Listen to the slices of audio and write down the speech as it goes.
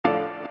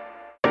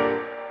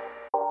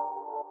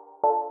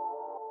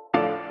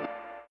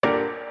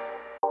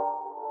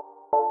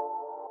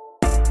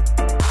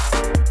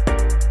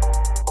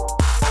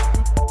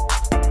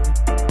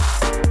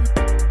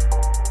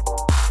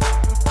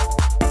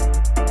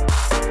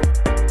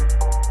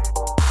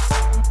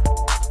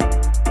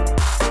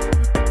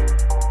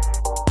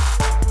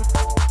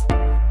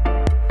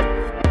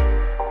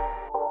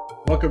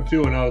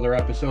to another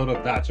episode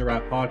of That's a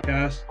Wrap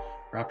podcast,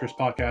 Raptors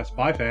podcast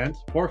by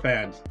fans, for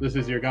fans. This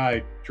is your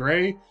guy,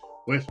 Dre.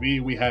 With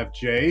me, we have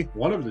Jay,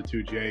 one of the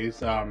two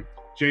Jays.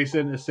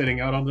 Jason is sitting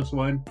out on this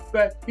one,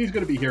 but he's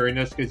going to be hearing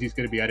this because he's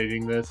going to be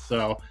editing this.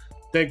 So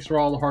thanks for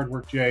all the hard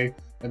work, Jay.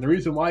 And the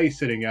reason why he's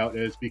sitting out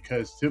is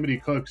because too many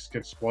cooks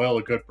can spoil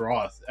a good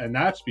broth. And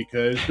that's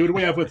because, who do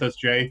we have with us,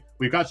 Jay?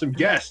 We've got some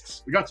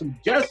guests. We got some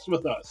guests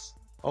with us.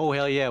 Oh,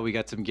 hell yeah, we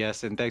got some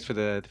guests, and thanks for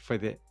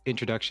the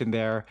introduction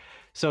there.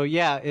 So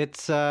yeah,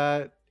 it's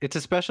a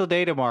special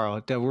day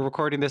tomorrow. We're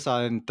recording this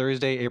on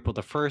Thursday, April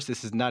the 1st.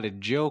 This is not a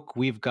joke.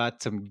 We've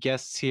got some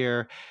guests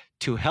here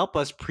to help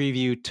us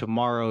preview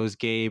tomorrow's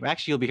game.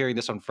 Actually, you'll be hearing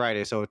this on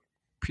Friday, so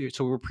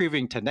we're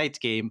previewing tonight's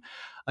game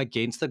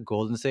against the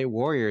Golden State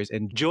Warriors.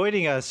 And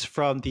joining us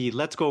from the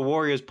Let's Go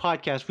Warriors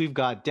podcast, we've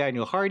got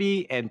Daniel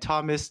Hardy and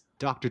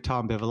Dr.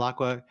 Tom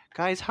Bevilacqua.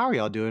 Guys, how are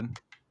y'all doing?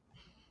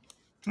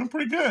 Doing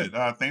pretty good.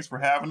 Thanks for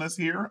having us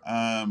here.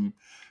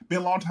 Been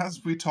a long time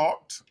since we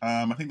talked.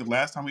 I think the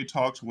last time we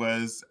talked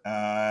was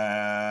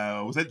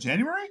that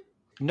January?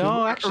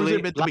 No, actually, or was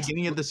it at the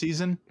beginning of the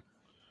season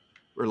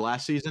or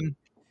last season?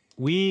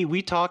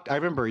 We talked. I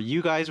remember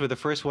you guys were the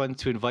first ones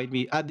to invite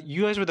me.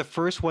 You guys were the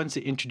first ones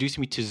to introduce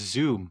me to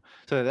Zoom.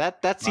 So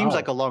that seems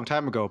like a long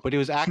time ago, but it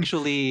was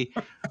actually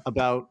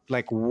about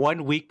like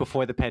 1 week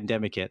before the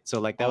pandemic hit. So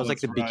like that was like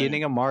the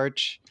beginning of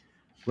March.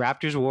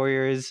 Raptors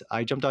Warriors.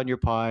 I jumped on your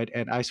pod,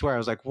 and I swear I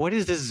was like, "What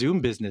is this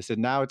Zoom business?"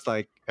 And now it's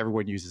like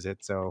everyone uses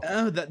it. So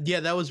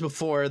that was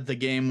before the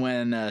game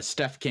when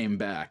Steph came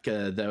back.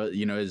 I think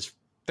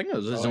it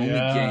was his only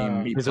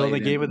game. His only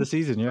game of the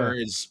season, yeah. Or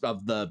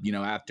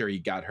after he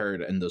got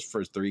hurt in those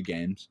first three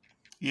games.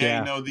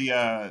 Yeah.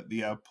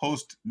 The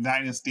post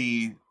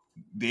dynasty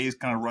days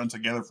kind of run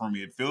together for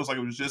me. It feels like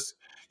it was just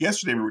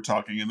yesterday we were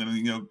talking, and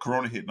then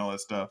Corona hit and all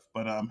that stuff.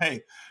 But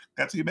hey,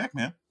 got to get back,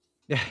 man.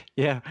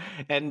 Yeah.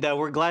 And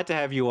we're glad to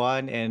have you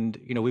on. And,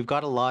 we've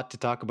got a lot to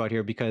talk about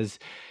here because,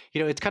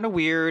 it's kind of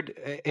weird.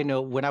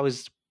 When I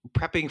was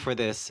prepping for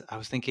this, I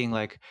was thinking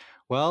like,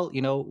 well,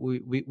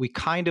 we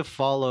kind of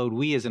followed,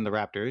 we as in the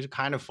Raptors,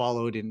 kind of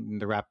followed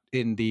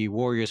in the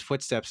Warriors'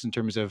 footsteps in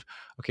terms of,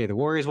 okay, the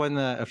Warriors won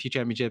a few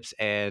championships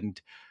and,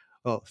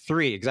 well,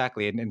 3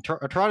 exactly. And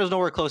Toronto's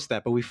nowhere close to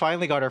that, but we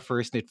finally got our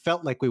first, and it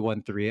felt like we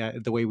won 3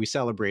 the way we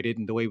celebrated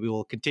and the way we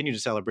will continue to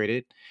celebrate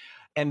it.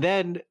 And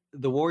then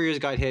the Warriors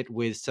got hit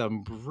with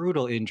some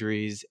brutal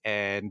injuries,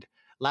 and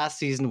last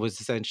season was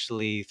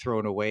essentially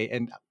thrown away.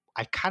 And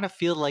I kind of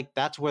feel like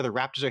that's where the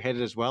Raptors are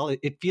headed as well.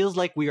 It feels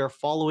like we are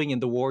following in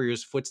the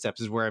Warriors'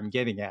 footsteps is where I'm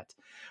getting at.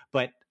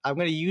 But I'm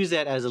going to use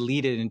that as a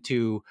lead-in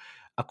into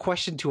a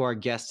question to our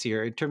guests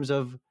here in terms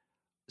of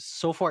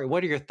so far,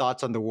 what are your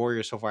thoughts on the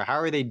Warriors so far? How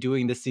are they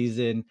doing this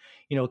season?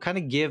 Kind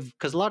of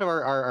because a lot of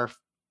our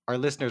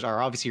listeners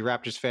are obviously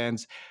Raptors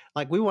fans.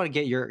 Like, we want to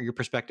get your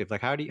perspective.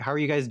 Like, how are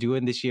you guys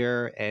doing this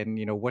year? And,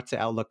 what's the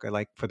outlook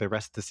like for the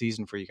rest of the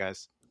season for you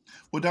guys?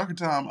 Well, Dr.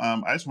 Tom,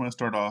 I just want to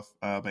start off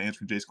by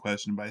answering Jay's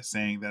question by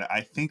saying that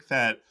I think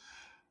that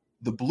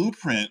the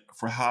blueprint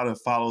for how to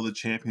follow the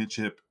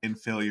championship in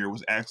failure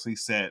was actually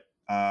set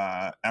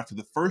after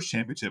the first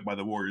championship by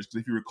the Warriors.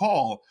 Because if you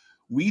recall,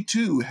 we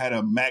too had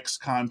a max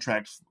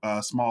contract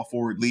small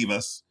forward leave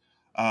us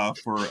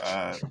for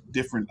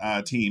different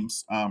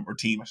teams, or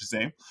team, I should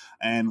say.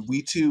 And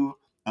we too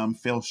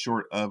fell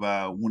short of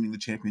winning the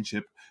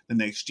championship the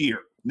next year.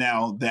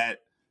 Now, that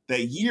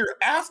year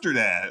after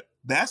that,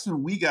 that's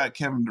when we got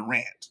Kevin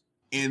Durant.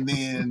 And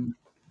then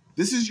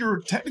this is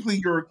technically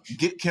your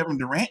get Kevin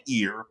Durant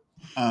year.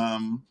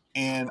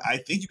 And I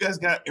think you guys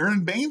got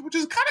Aaron Baines, which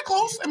is kind of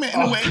close. I mean,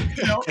 in a way,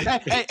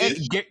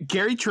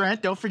 Gary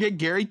Trent. Don't forget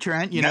Gary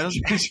Trent.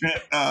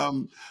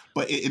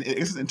 But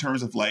in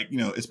terms of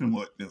it's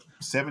been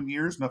 7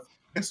 years? No,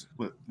 I guess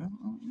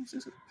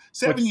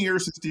 7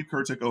 years since Steve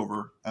Kerr took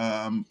over,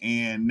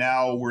 and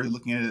now we're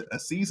looking at a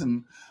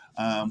season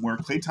where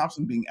Klay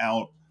Thompson being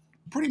out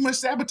pretty much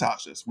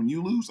sabotages. When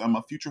you lose, I'm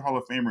a future Hall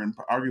of Famer and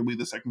arguably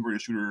the second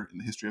greatest shooter in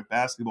the history of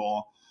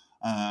basketball.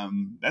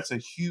 That's a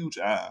huge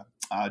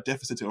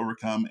deficit to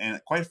overcome.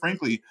 And quite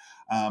frankly,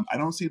 I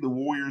don't see the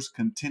Warriors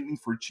contending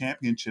for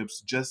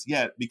championships just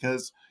yet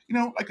because,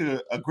 like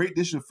a great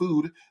dish of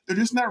food, they're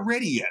just not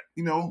ready yet.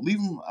 Leave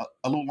them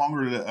a little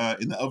longer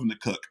in the oven to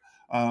cook.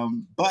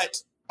 But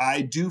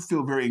I do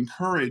feel very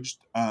encouraged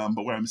by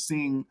what I'm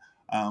seeing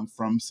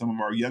from some of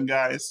our young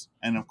guys.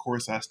 And of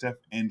course, Steph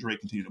and Dre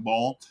continue to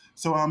ball.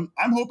 So I'm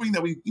hoping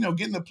that we,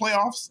 get in the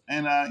playoffs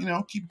and,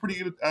 keep a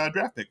pretty good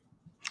draft pick.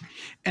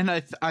 And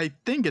I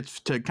think it's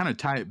to kind of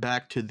tie it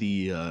back to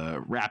the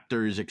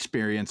Raptors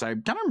experience. I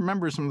kind of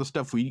remember some of the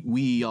stuff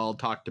we all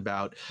talked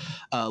about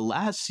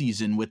last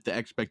season with the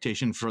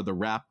expectation for the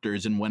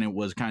Raptors and when it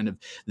was kind of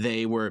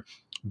they were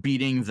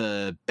beating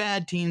the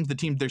bad teams, the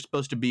teams they're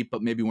supposed to beat,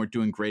 but maybe weren't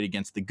doing great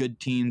against the good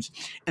teams.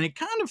 And it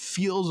kind of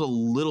feels a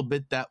little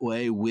bit that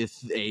way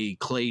with a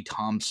Klay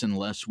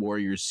Thompson-less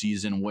Warriors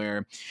season,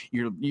 where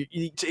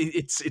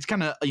it's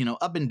kind of,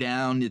 up and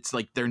down. It's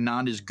like they're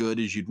not as good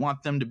as you'd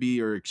want them to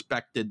be or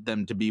expected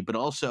them to be, but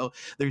also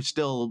they're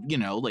still,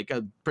 like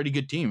a pretty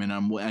good team, and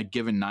on a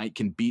given night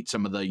can beat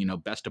some of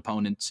the, best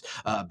opponents,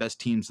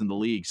 best teams in the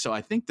league. So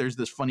I think there's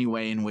this funny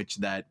way in which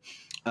that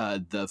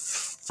the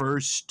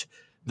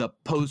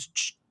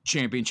post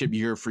championship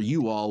year for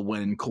you all,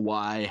 when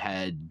Kawhi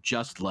had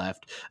just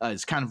left,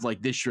 is kind of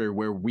like this year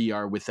where we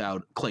are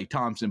without Klay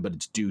Thompson, but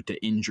it's due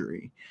to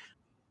injury.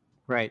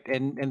 Right.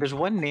 And there's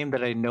one name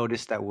that I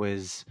noticed that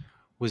was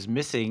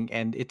missing,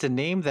 and it's a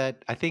name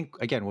that I think,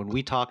 again, when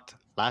we talked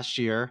last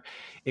year,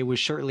 it was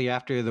shortly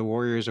after the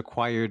Warriors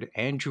acquired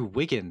Andrew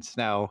Wiggins.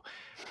 Now,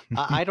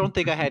 I don't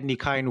think I had any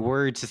kind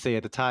words to say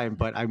at the time,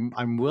 but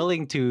I'm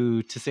willing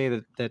to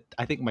say that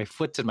I think my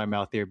foot's in my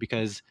mouth there,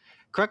 because,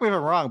 correct me if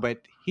I'm wrong,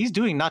 but he's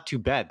doing not too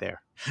bad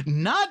there.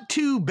 Not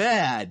too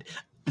bad.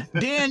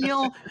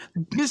 Daniel,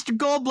 Mr.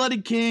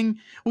 Gold-Blooded King,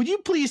 would you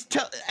please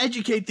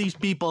educate these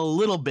people a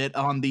little bit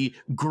on the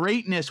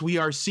greatness we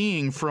are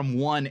seeing from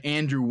one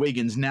Andrew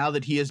Wiggins now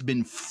that he has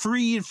been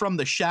freed from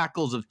the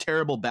shackles of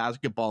terrible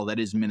basketball that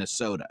is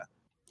Minnesota?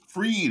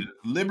 Freed,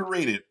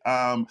 liberated.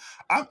 I'm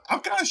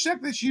kind of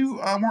shocked that you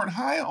weren't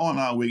high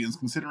on Wiggins,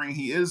 considering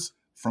he is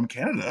from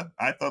Canada.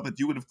 I thought that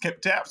you would have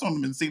kept tabs on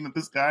him and seen that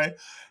this guy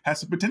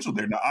has some potential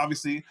there. Now,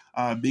 obviously,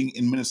 being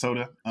in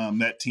Minnesota,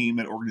 that team,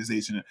 that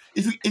organization,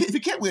 if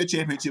you can't win a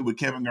championship with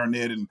Kevin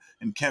Garnett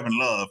and Kevin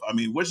Love, I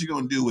mean, what you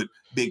going to do with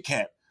Big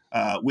Cat,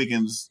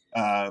 Wiggins,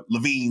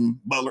 Levine,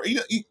 Butler?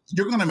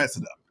 You're going to mess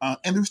it up,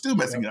 and they're still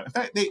messing it up. In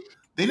fact,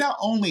 they not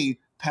only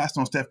passed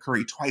on Steph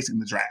Curry twice in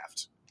the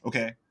draft,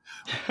 okay,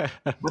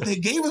 but they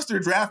gave us their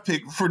draft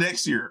pick for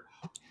next year.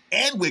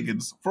 And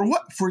Wiggins for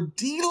what? For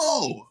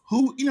D'Lo,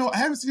 who, I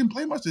haven't seen him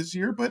play much this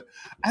year, but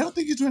I don't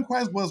think he's doing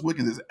quite as well as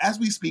Wiggins is. As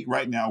we speak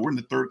right now, we're in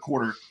the third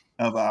quarter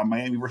of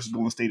Miami versus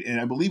Golden State, and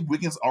I believe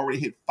Wiggins already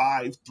hit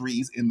 5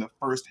 threes in the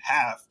first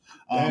half.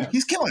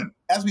 He's killing.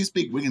 As we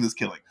speak, Wiggins is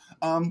killing.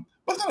 But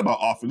it's not about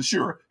offense.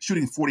 Sure,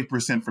 shooting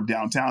 40% from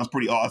downtown is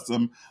pretty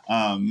awesome.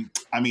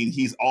 I mean,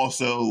 he's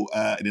also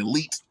an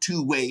elite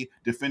two-way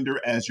defender,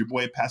 as your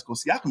boy Pascal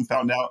Siakam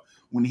found out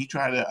when he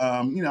tried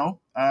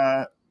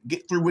to,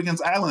 get through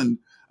Wiggins Island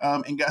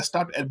and got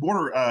stopped at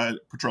Border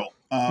Patrol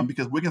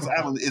because Wiggins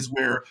Island is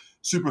where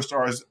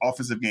superstars'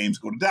 offensive games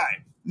go to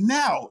die.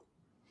 Now,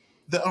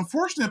 the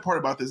unfortunate part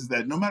about this is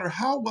that no matter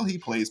how well he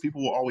plays,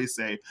 people will always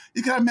say,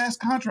 he's got a max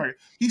contract.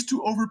 He's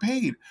too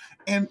overpaid.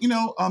 And,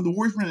 the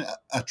Warriors were in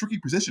a tricky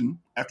position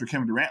after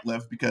Kevin Durant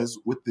left because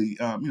with the,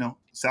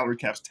 salary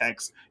cap's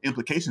tax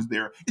implications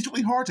there, it's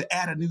really hard to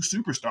add a new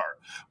superstar.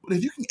 But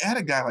if you can add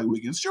a guy like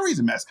Wiggins, sure, he's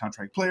a max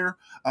contract player.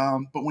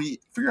 But when you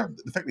figure out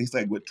the fact that he's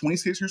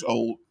 26 years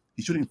old,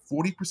 he's shooting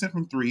 40%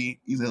 from three,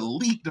 he's an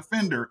elite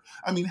defender.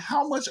 I mean,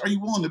 how much are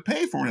you willing to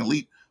pay for an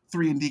elite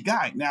 3-and-D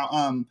guy?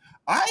 Now,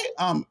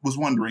 I was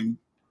wondering,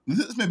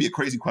 this may be a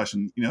crazy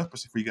question,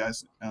 especially for you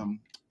guys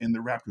in the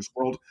Raptors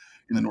world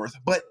in the North,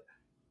 but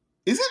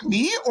is it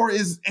me or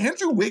is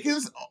Andrew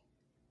Wiggins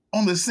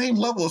on the same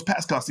level as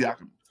Pascal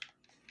Siakam?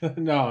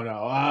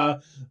 No.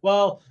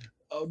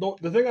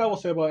 The thing I will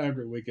say about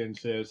Andrew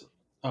Wiggins is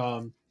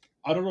I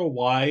don't know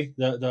why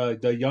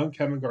the young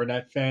Kevin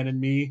Garnett fan in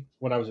me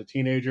when I was a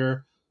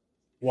teenager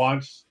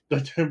wants the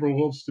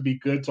Timberwolves to be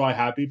good, so I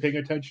have been paying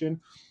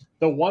attention.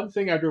 The one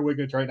thing Andrew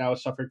Wiggins right now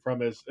is suffering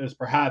from is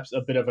perhaps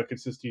a bit of a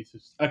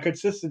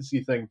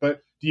consistency thing.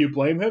 But do you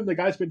blame him? The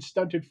guy's been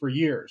stunted for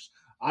years.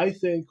 I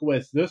think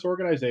with this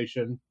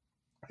organization,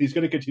 he's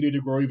going to continue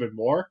to grow even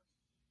more.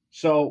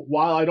 So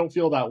while I don't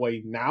feel that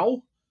way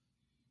now,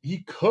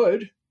 he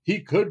could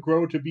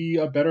grow to be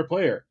a better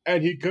player,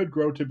 and he could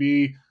grow to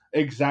be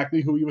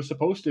exactly who he was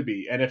supposed to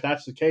be. And if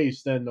that's the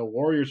case, then the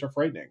Warriors are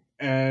frightening.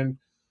 And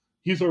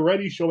he's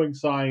already showing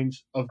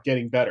signs of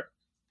getting better.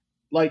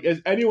 Like,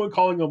 is anyone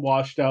calling him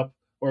washed up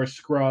or a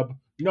scrub?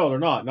 No, they're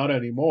not. Not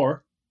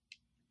anymore.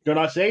 They're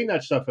not saying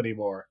that stuff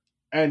anymore.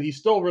 And he's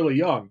still really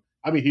young.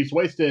 I mean, he's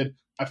wasted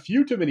a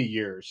few too many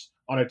years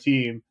on a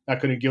team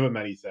that couldn't give him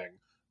anything.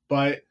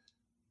 But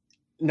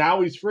now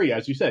he's free.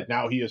 As you said,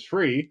 now he is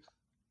free.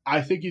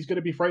 I think he's going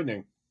to be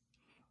frightening.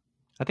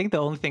 I think the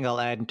only thing I'll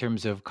add in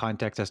terms of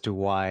context as to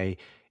why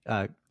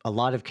a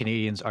lot of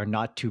Canadians are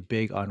not too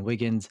big on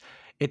Wiggins,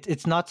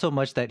 it's not so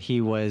much that he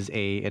was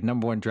a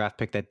number one draft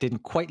pick that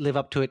didn't quite live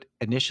up to it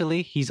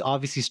initially. He's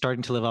obviously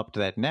starting to live up to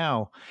that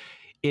now.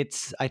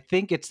 I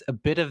think it's a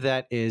bit of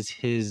that is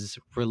his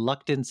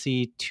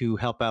reluctancy to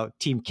help out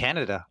Team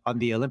Canada on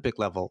the Olympic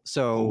level.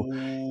 So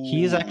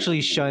he's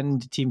actually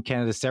shunned Team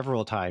Canada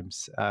several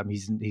times.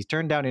 He's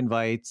turned down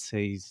invites.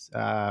 He's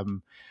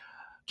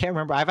can't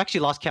remember. I've actually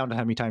lost count of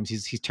how many times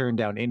he's turned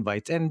down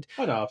invites. And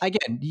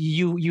again,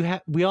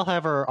 we all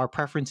have our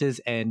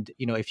preferences. And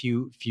if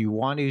you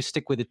want to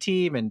stick with a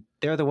team and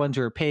they're the ones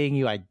who are paying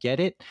you, I get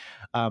it.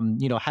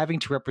 Having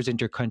to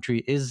represent your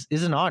country is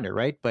an honor,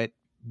 right? But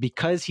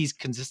because he's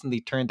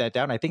consistently turned that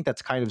down, I think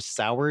that's kind of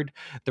soured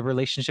the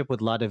relationship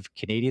with a lot of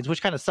Canadians,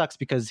 which kind of sucks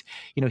because,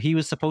 he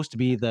was supposed to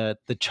be the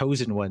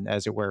chosen one,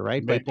 as it were,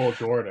 right? Maple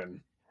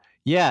Jordan.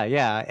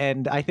 Yeah.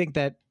 And I think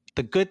that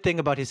the good thing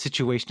about his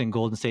situation in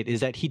Golden State is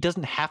that he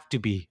doesn't have to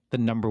be the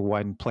number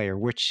one player,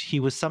 which he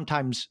was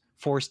sometimes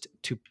forced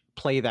to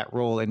play that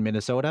role in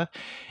Minnesota.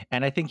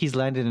 And I think he's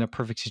landed in a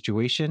perfect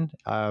situation.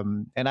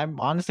 And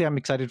I'm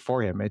excited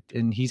for him.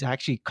 And he's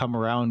actually come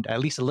around at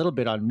least a little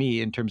bit on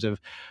me in terms of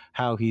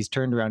how he's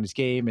turned around his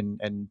game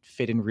and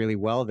fit in really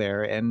well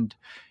there. And,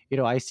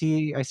 I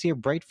see a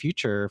bright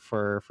future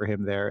for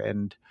him there.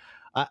 And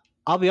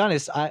I'll be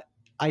honest,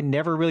 I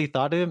never really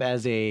thought of him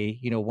as a,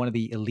 one of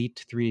the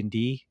elite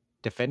 3-and-D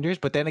defenders.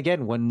 But then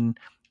again, when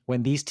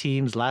these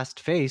teams last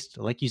faced,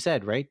 like you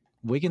said, right,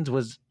 Wiggins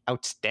was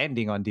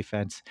outstanding on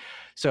defense.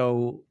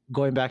 So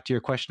going back to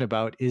your question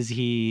about is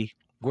he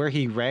where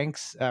he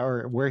ranks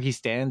or where he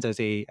stands as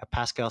a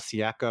Pascal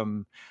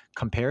Siakam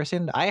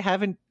comparison, I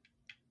haven't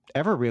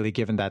ever really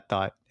given that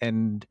thought.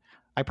 And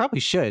I probably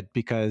should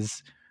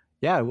because,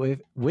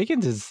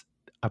 Wiggins is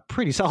a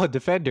pretty solid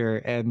defender.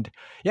 And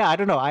I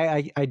don't know.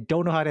 I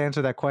don't know how to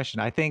answer that question.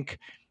 I think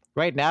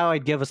right now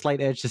I'd give a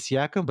slight edge to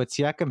Siakam, but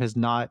Siakam has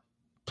not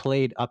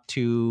played up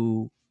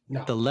to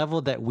the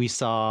level that we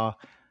saw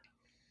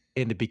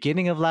in the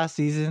beginning of last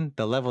season,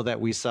 the level that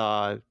we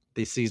saw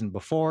the season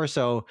before.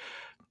 So,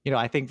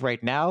 I think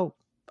right now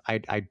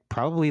I'd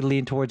probably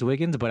lean towards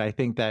Wiggins, but I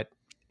think that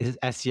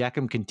as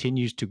Siakam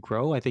continues to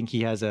grow, I think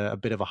he has a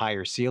bit of a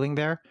higher ceiling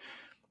there.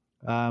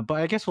 But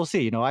I guess we'll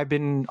see. I've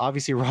been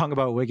obviously wrong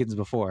about Wiggins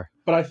before.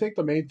 But I think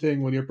the main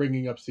thing when you're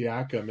bringing up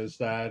Siakam is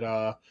that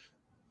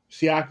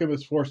Siakam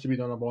is forced to be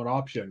the number one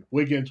option.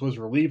 Wiggins was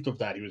relieved of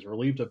that. He was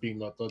relieved of being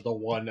the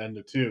 1 and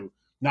the 2.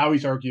 Now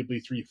he's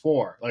arguably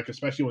 3-4,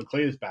 especially when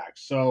Klay is back.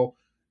 So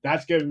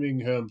that's giving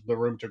him the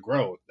room to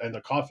grow and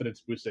the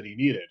confidence boost that he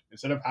needed.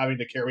 Instead of having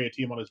to carry a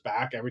team on his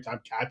back every time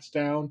Cat's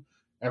down,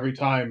 every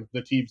time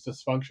the team's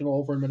dysfunctional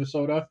over in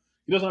Minnesota,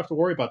 he doesn't have to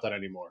worry about that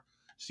anymore.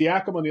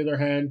 Siakam, on the other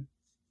hand,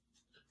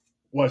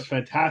 was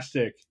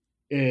fantastic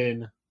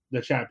in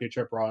the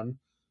championship run.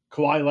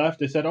 Kawhi left.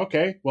 They said,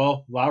 okay,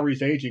 well,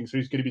 Lowry's aging, so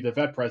he's going to be the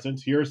vet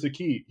presence. Here are the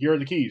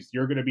keys.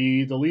 You're going to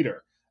be the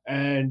leader.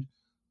 And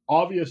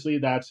obviously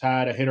that's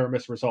had a hit or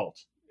miss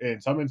result.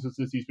 In some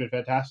instances, he's been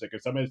fantastic. In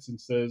some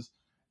instances,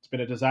 it's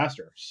been a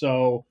disaster.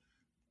 So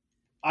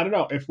I don't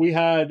know if we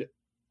had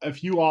a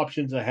few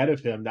options ahead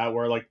of him that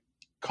were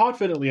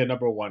confidently a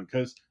number one,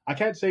 because I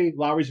can't say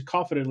Lowry's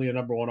confidently a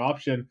number one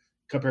option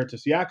compared to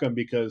Siakam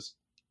because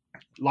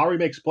Lowry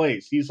makes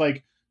plays. He's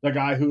the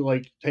guy who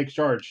takes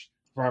charge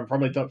from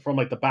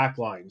the back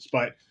lines,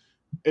 but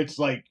it's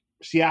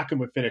Siakam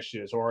would finish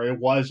his, or it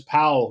was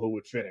Powell who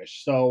would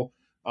finish. So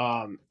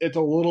it's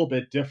a little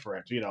bit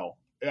different,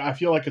 I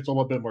feel like it's a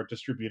little bit more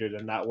distributed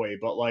in that way,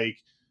 but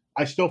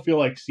I still feel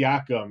like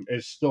Siakam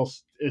is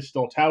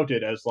still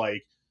touted as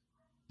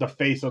the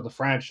face of the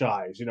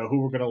franchise, who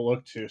we're going to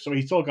look to. So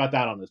he still got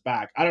that on his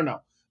back. I don't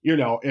know.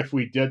 If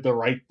we did the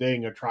right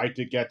thing and tried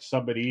to get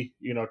somebody,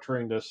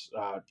 during this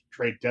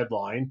trade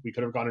deadline, we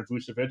could have gone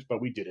Vucevic,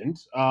 but we didn't.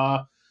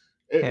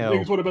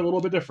 Things would have been a little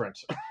bit different.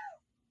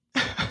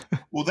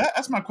 Well,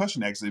 that's my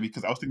question, actually,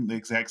 because I was thinking the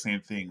exact same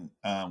thing.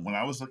 When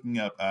I was looking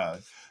up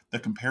the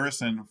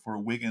comparison for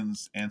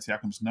Wiggins and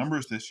Siakam's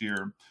numbers this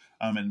year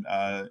in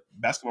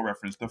Basketball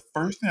Reference, the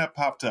first thing that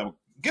popped up,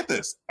 get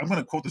this, I'm going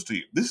to quote this to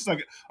you. This is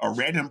a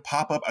random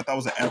pop-up. I thought it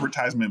was an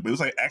advertisement, but it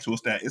was actual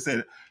stat. It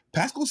said,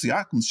 Pascal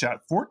Siakam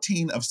shot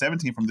 14 of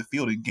 17 from the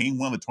field in Game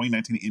 1 of the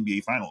 2019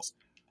 NBA Finals.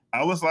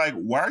 I was like,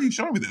 why are you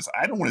showing me this?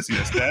 I don't want to see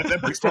that stat.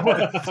 That breaks my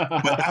heart.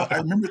 But I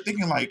remember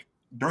thinking,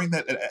 during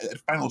that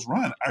finals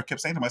run, I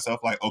kept saying to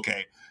myself,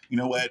 okay, you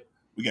know what?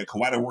 We got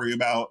Kawhi to worry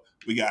about.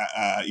 We got,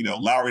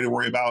 Lowry to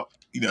worry about.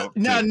 No,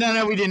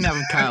 we didn't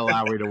have Kyle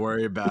Lowry to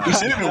worry about. We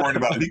shouldn't have been worried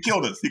about it. He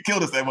killed us. He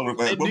killed us that moment.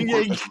 He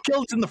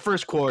killed us in the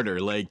first quarter.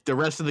 The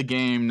rest of the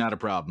game, not a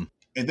problem.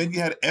 And then you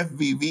had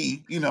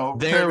FVV,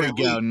 There we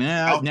go.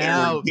 Now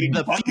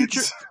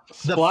the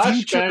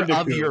future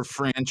of your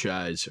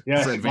franchise.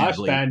 Yeah, Splash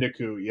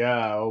Bandicoot.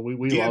 Yeah, we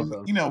love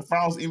them.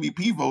 Finals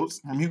MVP votes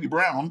from Hubie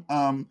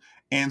Brown.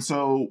 And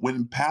so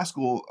when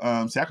Pascal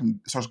Siakam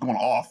starts going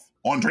off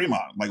on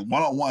Draymond,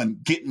 one-on-one,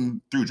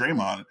 getting through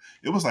Draymond,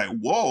 it was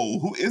whoa,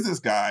 who is this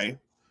guy?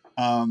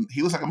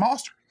 He looks like a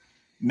monster.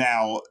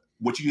 Now,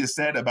 what you just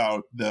said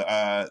about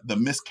the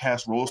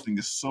miscast roles thing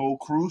is so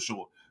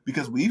crucial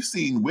because we've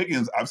seen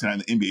Wiggins, obviously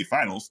not in the NBA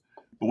Finals,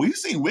 but we've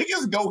seen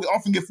Wiggins go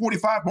off and get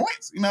 45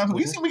 points.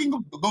 We've seen Wiggins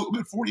go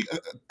get 40 a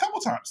couple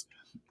times.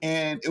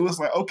 And it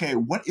was okay,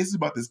 what is it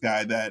about this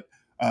guy that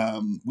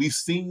we've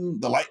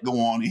seen the light go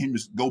on and him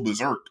just go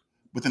berserk,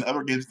 but then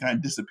other games kind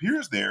of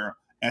disappears there.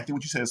 And I think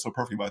what you said is so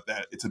perfect about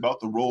that. It's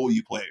about the role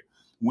you play.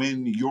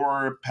 When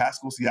you're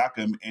Pascal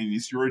Siakam and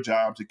it's your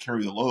job to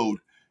carry the load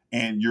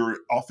and your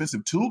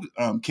offensive tool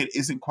kit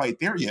isn't quite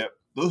there yet,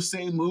 those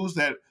same moves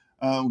that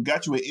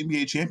got you an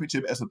NBA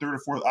championship as a third or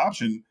fourth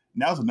option,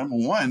 now as a number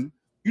one,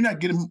 you're not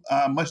getting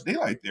much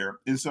daylight there.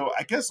 And so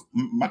I guess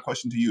my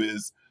question to you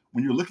is,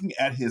 when you're looking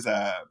at his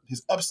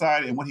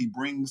upside and what he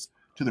brings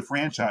to the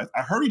franchise.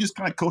 I heard he just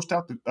kind of cursed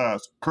out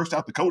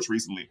the coach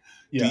recently.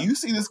 Yeah. Do you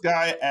see this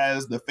guy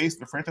as the face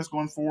of the franchise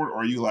going forward, or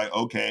are you like,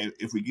 okay,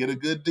 if we get a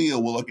good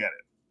deal, we'll look at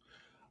it?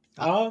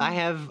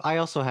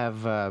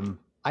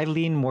 I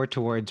lean more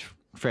towards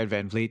Fred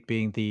VanVleet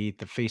being the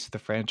face of the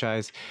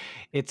franchise.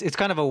 It's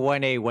kind of a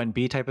 1A,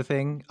 1B type of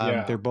thing.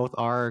 They both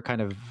are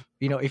kind of,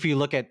 if you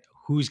look at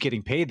who's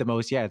getting paid the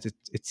most, it's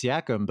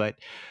Siakam, but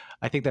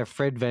I think that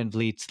Fred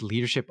VanVleet's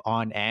leadership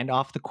on and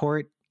off the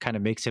court kind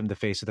of makes him the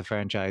face of the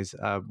franchise.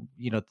 To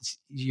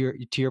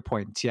your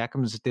point,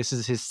 this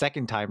is his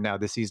second time now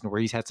this season where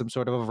he's had some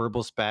sort of a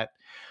verbal spat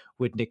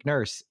with Nick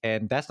Nurse,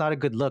 and that's not a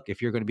good look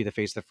if you're going to be the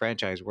face of the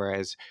franchise.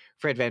 Whereas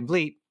Fred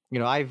VanVleet,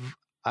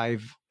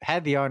 I've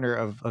had the honor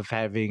of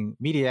having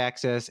media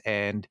access,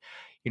 and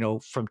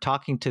from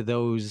talking to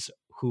those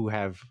who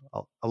have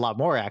a lot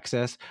more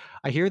access,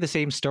 I hear the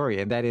same story,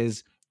 and that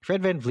is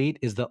Fred VanVleet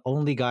is the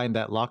only guy in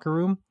that locker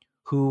room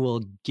who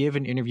will give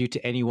an interview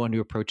to anyone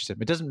who approaches him.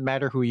 It doesn't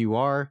matter who you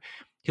are,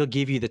 he'll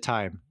give you the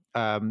time.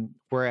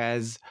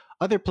 Whereas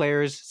other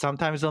players,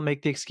 sometimes they'll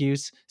make the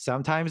excuse,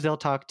 sometimes they'll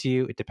talk to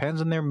you. It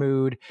depends on their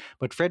mood,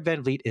 but Fred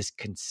VanVleet is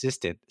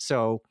consistent.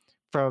 So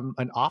from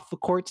an off the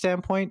court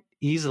standpoint,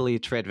 easily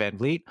it's Fred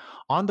VanVleet.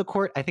 On the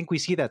court, I think we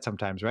see that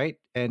sometimes, right?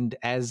 And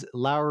as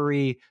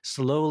Lowry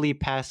slowly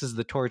passes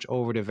the torch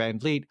over to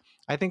VanVleet,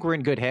 I think we're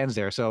in good hands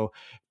there. So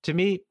to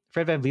me,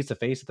 Fred VanVleet's the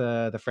face of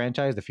the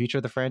franchise, the future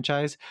of the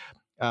franchise.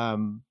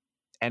 And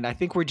I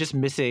think we're just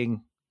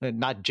missing,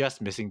 not just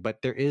missing,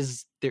 but there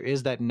is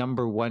that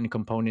number one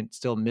component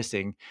still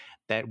missing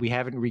that we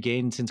haven't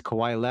regained since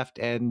Kawhi left.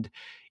 And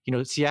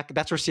Siakam,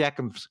 that's where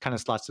Siakam kind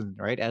of slots in,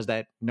 right, as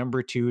that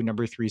number 2,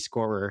 number 3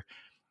 scorer,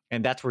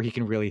 and that's where he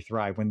can really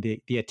thrive when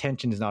the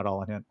attention is not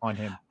all on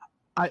him.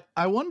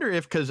 I wonder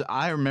if, because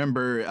I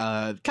remember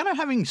kind of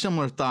having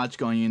similar thoughts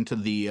going into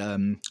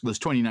those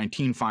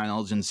 2019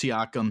 finals, and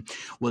Siakam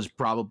was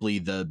probably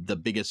the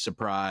biggest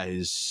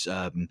surprise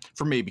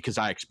for me because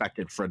I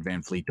expected Fred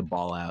VanVleet to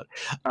ball out.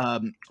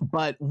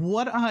 But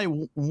what I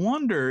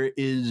wonder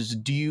is,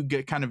 do you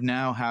get kind of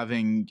now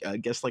having, I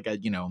guess, like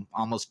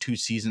almost 2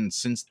 seasons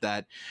since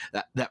that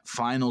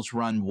finals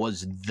run,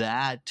 was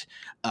that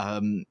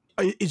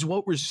is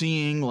what we're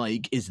seeing,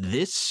 like, is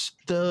this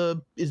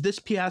Pascal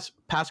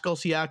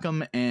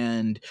Siakam,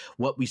 and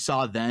what we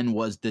saw then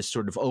was this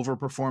sort of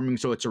overperforming,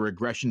 so it's a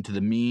regression to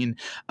the mean?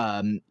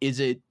 Is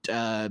it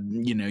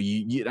I'm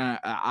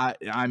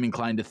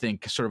inclined to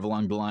think sort of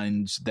along the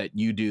lines that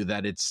you do,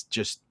 that it's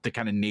just the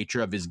kind of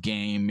nature of his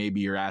game.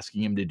 Maybe you're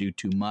asking him to do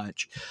too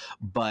much,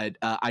 but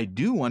I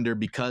do wonder,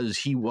 because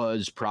he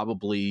was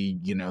probably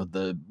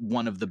the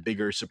one of the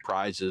bigger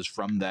surprises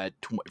from that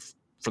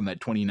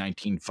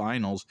 2019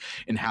 finals,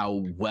 and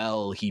how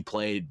well he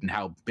played and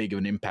how big of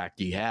an impact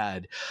he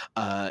had,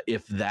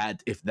 if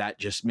that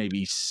just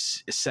maybe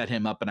set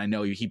him up. And I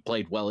know he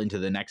played well into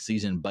the next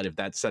season, but if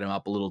that set him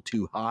up a little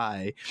too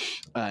high,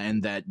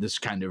 and that this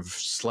kind of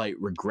slight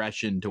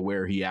regression to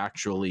where he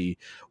actually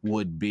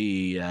would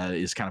be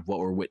is kind of what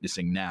we're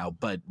witnessing now.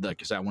 But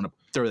like I said, I want to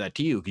throw that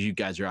to you, because you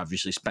guys are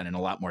obviously spending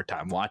a lot more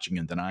time watching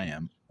it than I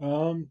am.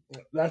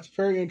 That's a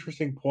very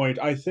interesting point.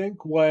 I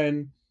think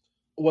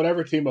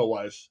whatever team it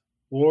was,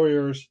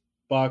 Warriors,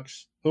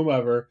 Bucks,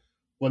 whomever,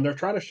 when they're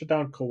trying to shut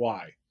down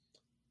Kawhi,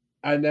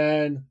 and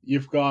then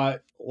you've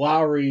got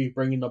Lowry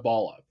bringing the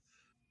ball up.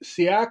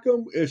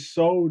 Siakam is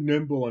so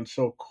nimble and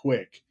so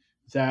quick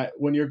that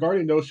when you're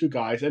guarding those two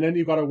guys, and then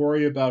you've got to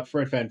worry about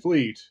Fred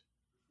VanVleet,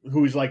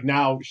 who's like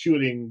now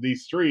shooting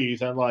these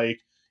threes, and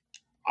like,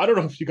 I don't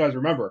know if you guys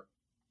remember,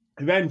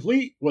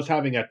 VanVleet was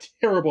having a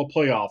terrible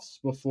playoffs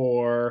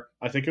before,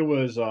 I think it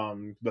was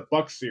the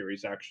Bucks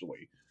series,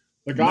 actually.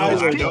 The guy,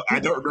 I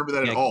don't remember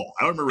that at all.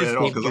 I don't remember that at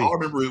all, because all I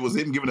remember was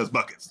him giving us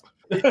buckets.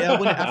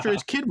 After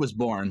his kid was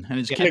born, and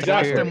his kid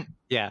exactly. him.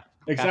 Yeah,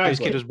 exactly. After his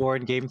kid was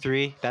born, Game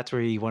 3, that's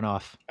where he went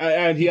off,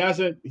 and he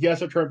hasn't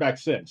turned back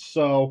since.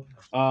 So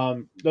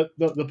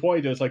the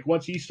point is, like,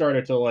 once he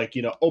started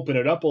to open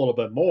it up a little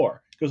bit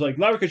more, because like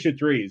Lowry could shoot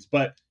threes,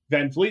 but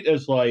VanVleet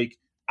is like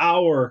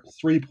our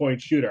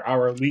 3-point shooter,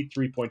 our elite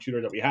 3-point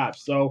shooter that we have.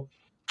 So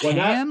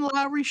can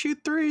Lowry shoot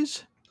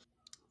threes?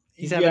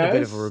 He's having a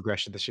bit of a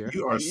regression this year.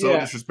 You are so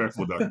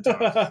disrespectful, Dr.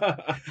 Tom.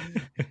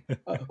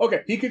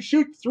 Okay, he could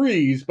shoot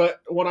threes, but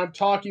when I'm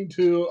talking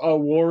to a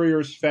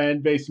Warriors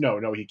fan base, no,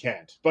 he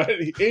can't. But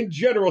in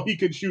general, he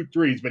could shoot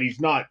threes, but he's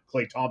not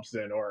Klay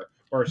Thompson or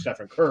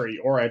Stephen Curry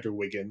or Andrew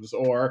Wiggins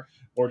or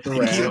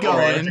Durant. Keep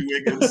going.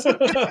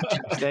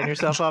 Stand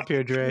yourself up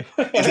here, Dre.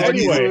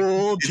 Anyway,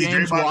 is he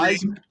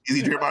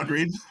Draymond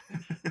Green?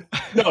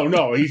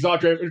 No, he's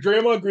not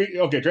Draymond Green.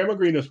 Okay, Draymond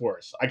Green is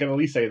worse. I can at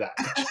least say that.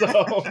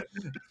 So,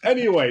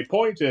 anyway,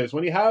 point is,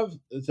 when you have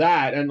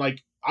that, and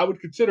like, I would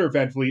consider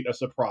VanVleet a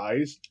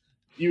surprise,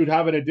 you'd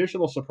have an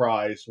additional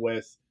surprise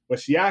with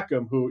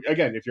Siakam, who,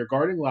 again, if you're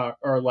guarding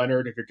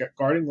Leonard, if you're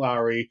guarding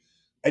Lowry,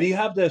 and you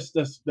have this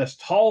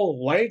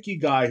tall, lanky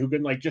guy who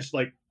can just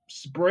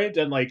sprint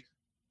and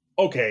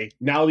okay,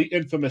 now the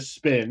infamous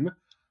spin.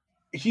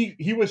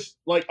 he was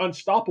like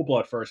unstoppable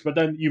at first, but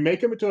then you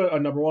make him into a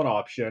number one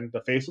option,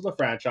 the face of the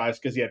franchise,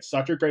 because he had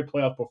such a great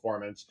playoff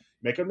performance.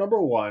 Make him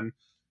number one,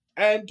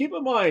 and keep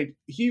in mind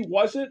he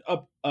wasn't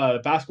a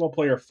basketball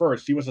player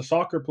first. He was a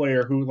soccer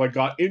player who like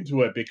got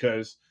into it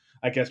because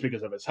I guess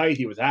because of his height.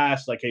 He was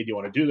asked like, "Hey, do you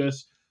want to do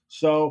this?"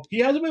 So he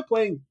hasn't been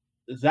playing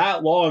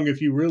that long if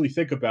you really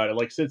think about it.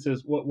 Like since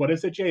his what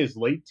is it, Jay? His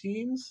late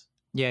teens.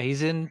 Yeah,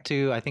 he's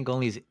into I think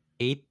only his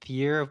 8th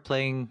year of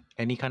playing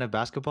any kind of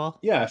basketball.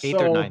 Yeah, 8th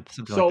or 9th,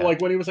 something so like that.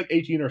 like when he was like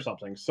 18 or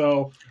something.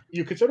 So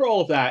you consider all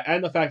of that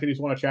and the fact that he's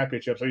won a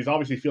championship, so he's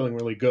obviously feeling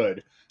really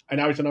good. And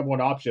now he's the number one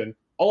option.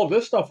 All of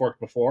this stuff worked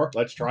before.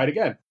 Let's try it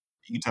again.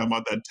 You talking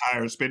about that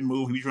tire spin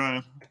move he be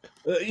trying?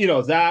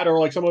 That or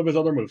like some of his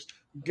other moves.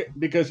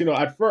 Because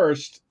at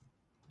first,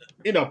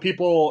 he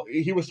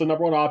was the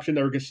number one option.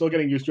 They were still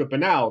getting used to it,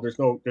 but now there's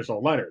no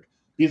Leonard.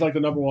 He's like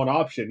the number one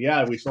option.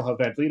 Yeah, we still have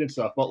Van Vliet and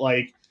stuff, but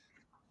like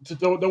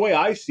the way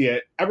I see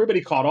it, everybody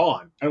caught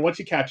on. And once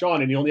you catch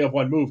on and you only have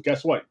one move,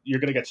 guess what?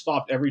 You're going to get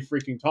stopped every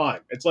freaking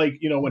time. It's like,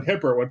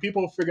 when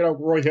people figured out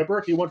Roy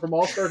Hibbert, he went from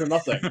all-star to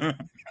nothing.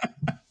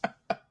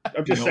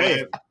 I'm just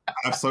saying. What?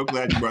 I'm so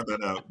glad you brought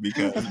that up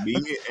because me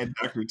and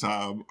Dr.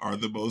 Tom are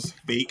the most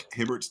fake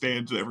Hibbert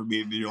stands you'll ever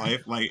meet in your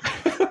life. Like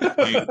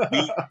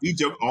we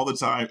joke all the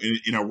time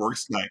in our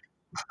works, like,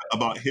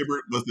 about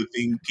Hibbert was the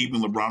thing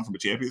keeping LeBron from a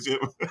championship.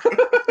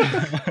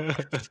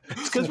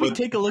 It's because you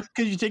take a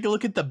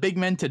look at the big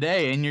men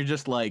today, and you're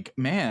just like,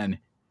 man,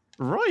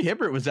 Roy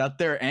Hibbert was out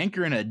there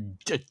anchoring a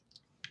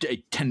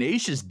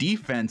tenacious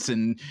defense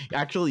and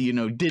actually,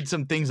 did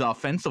some things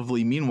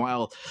offensively.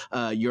 Meanwhile,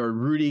 your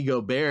Rudy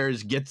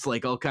Gobert gets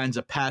like all kinds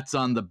of pats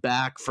on the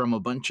back from a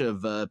bunch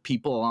of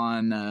people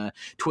on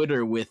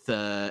Twitter with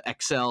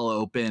Excel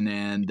open,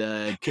 and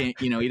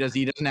he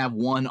doesn't have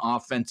one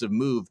offensive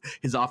move.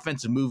 His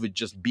offensive move is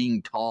just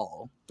being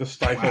tall. The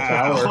Stifle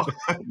Tower.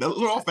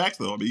 Those are all facts,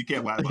 though. I mean, you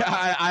can't lie about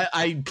it.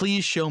 I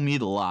please show me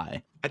the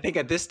lie. I think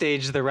at this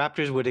stage, the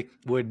Raptors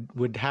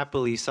would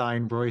happily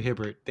sign Roy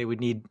Hibbert. They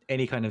would need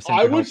any kind of center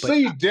I would help,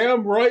 say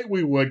damn right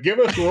we would. Give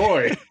us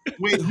Roy.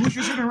 Wait, who's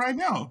your center right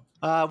now?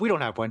 We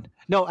don't have one.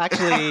 No,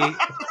 actually,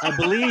 I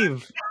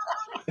believe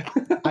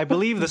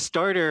the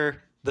starter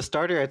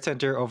at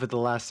center over the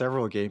last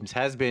several games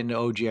has been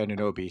OG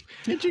Anunoby.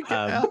 Did you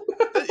get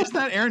Is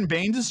that Aaron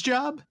Baines'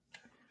 job?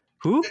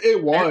 Who?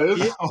 It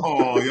was.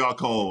 Oh, y'all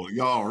cold.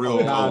 Y'all real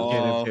cold.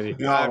 I'm kidding.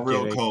 Y'all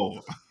real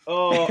cold.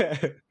 Oh.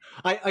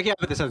 I can't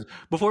put this on.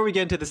 Before we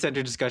get into the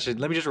center discussion,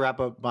 let me just wrap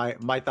up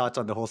my thoughts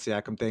on the whole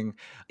Siakam thing.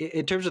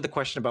 In terms of the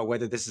question about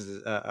whether this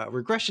is a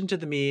regression to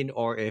the mean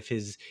or if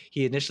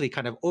he initially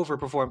kind of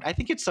overperformed, I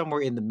think it's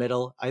somewhere in the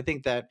middle. I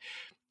think that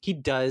he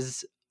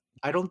does.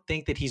 I don't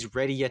think that he's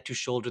ready yet to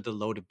shoulder the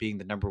load of being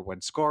the number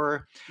one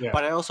scorer,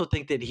 but I also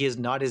think that he is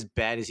not as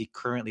bad as he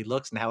currently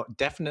looks now.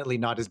 Definitely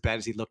not as bad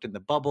as he looked in the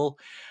bubble.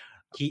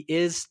 He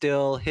is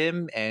still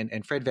him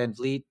and Fred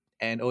VanVleet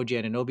and OG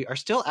Anunoby are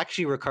still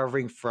actually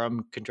recovering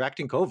from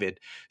contracting COVID.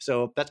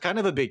 So that's kind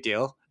of a big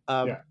deal.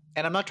 And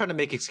I'm not trying to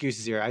make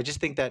excuses here. I just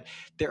think that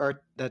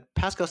that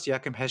Pascal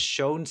Siakam has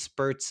shown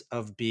spurts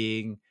of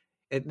being,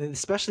 and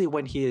especially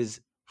when he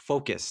is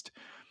focused.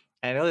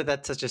 And I know that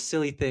that's such a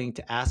silly thing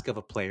to ask of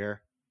a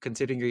player,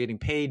 considering you're getting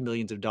paid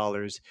millions of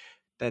dollars,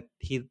 that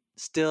he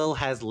still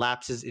has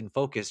lapses in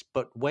focus.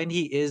 But when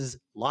he is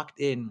locked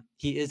in,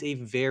 he is a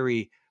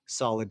very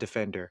solid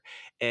defender,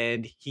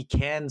 and he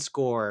can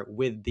score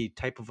with the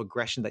type of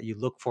aggression that you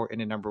look for in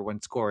a number one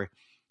scorer.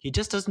 He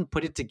just doesn't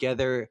put it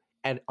together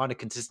on a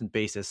consistent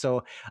basis.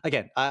 So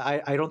again,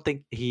 I don't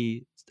think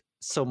he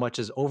so much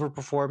as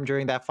overperformed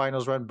during that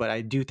finals run, but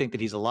I do think that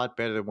he's a lot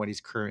better than what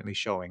he's currently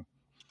showing.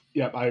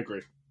 Yeah, I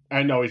agree.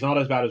 And no, he's not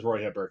as bad as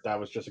Roy Hibbert. That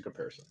was just a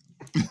comparison.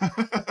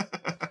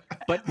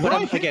 But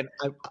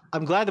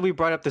I'm glad that we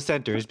brought up the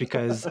centers,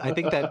 because I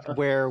think that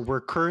where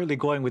we're currently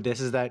going with this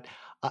is that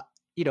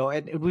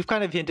and we've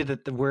kind of hinted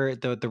that the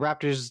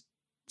Raptors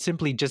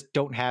simply just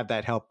don't have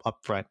that help up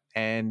front.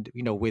 And,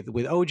 with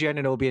OG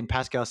Anunoby and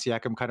Pascal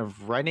Siakam kind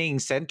of running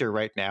center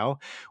right now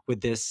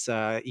with this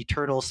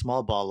eternal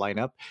small ball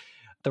lineup,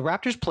 the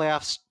Raptors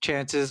playoffs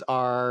chances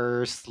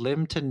are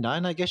slim to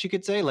none, I guess you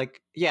could say.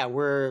 Like, yeah,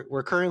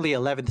 we're currently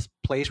 11th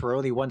place. We're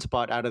only one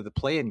spot out of the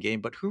play-in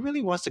game, but who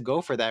really wants to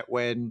go for that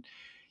when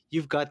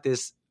you've got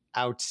this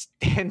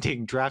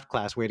outstanding draft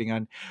class waiting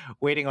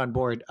on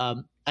board?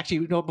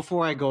 Actually,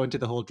 before I go into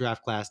the whole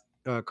draft class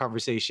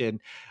conversation,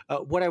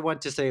 what I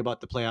want to say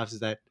about the playoffs is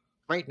that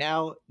right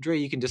now, Dre,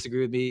 you can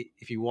disagree with me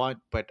if you want,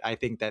 but I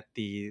think that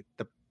the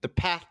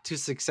path to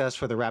success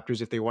for the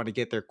Raptors, if they want to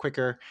get there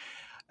quicker,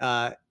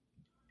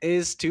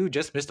 is to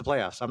just miss the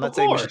playoffs. I'm not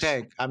saying we should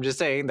tank. I'm just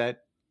saying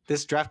that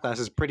this draft class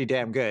is pretty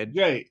damn good.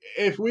 Jay,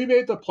 if we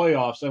made the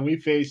playoffs and we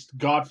faced,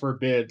 God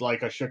forbid,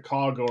 like a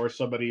Chicago or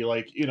somebody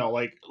like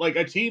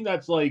a team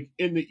that's like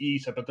in the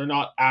East, but they're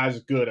not as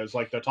good as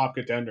like the top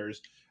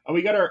contenders, and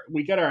we get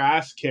our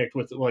ass kicked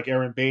with like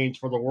Aaron Baines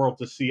for the world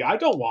to see. I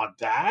don't want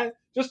that.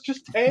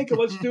 Just tank and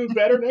let's do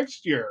better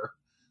next year.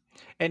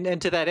 And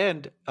to that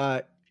end,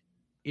 kind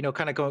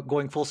of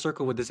going full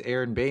circle with this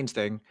Aaron Baines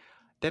thing,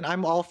 then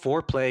I'm all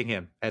for playing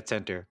him at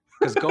center.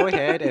 Because go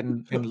ahead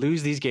and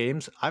lose these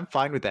games. I'm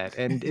fine with that.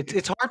 And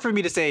it's hard for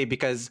me to say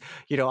because,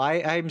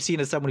 I'm seen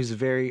as someone who's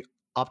very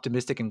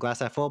optimistic and glass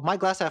half full. My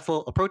glass half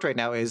full approach right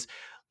now is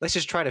let's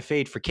just try to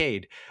fade for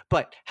Cade.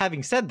 But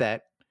having said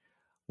that,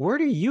 where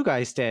do you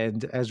guys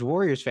stand as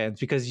Warriors fans?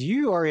 Because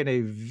you are in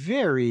a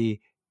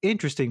very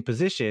interesting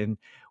position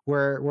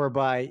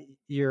whereby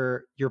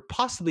you're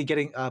possibly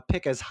getting a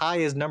pick as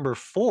high as number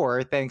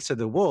 4 thanks to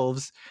the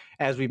Wolves,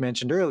 as we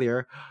mentioned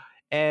earlier.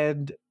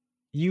 And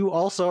you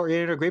also are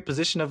in a great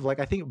position of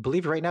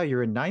believe right now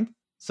you're in 9th.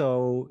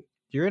 So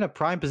you're in a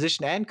prime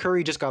position and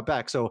Curry just got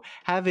back. So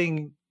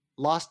having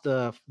lost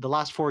the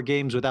last 4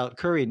 games without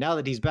Curry, now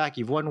that he's back,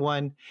 you've won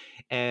 1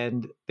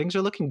 and things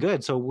are looking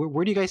good. So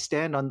where do you guys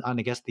stand on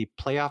I guess the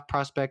playoff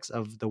prospects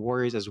of the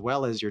Warriors as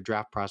well as your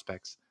draft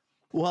prospects?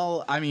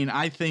 Well, I mean,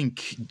 I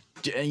think,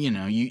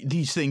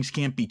 these things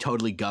can't be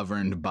totally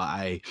governed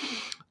by,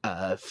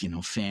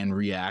 fan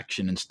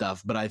reaction and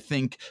stuff. But I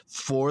think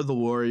for the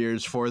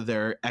Warriors, for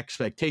their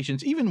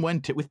expectations, even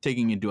with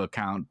taking into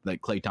account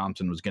that Klay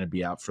Thompson was going to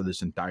be out for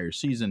this entire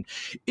season,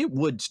 it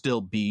would still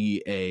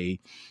be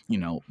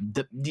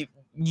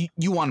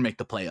you want to make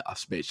the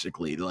playoffs,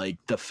 basically. Like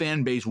the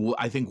fan base,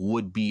 I think,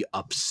 would be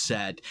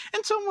upset,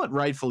 and somewhat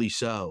rightfully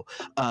so,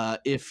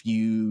 if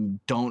you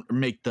don't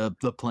make the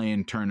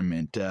play-in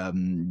tournament.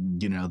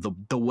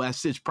 The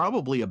West is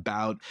probably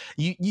about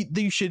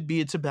you should be.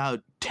 It's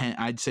about 10.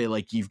 I'd say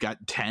you've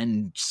got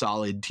 10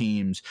 solid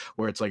teams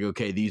where it's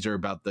okay, these are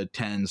about the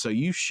 10. So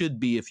you should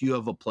be, if you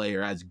have a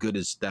player as good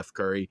as Steph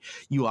Curry,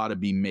 you ought to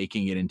be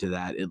making it into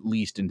that, at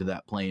least into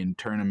that play-in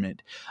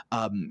tournament.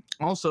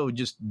 Also,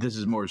 just this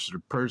is more sort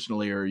of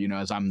personally, or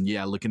as I'm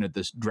looking at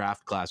this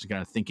draft class and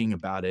kind of thinking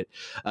about it,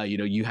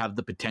 you have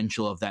the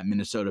potential of that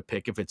Minnesota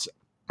pick if it's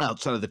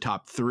outside of the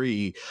top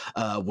 3,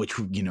 which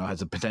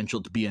has a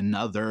potential to be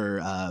another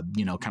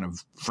kind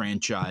of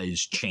franchise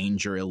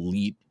changer,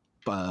 elite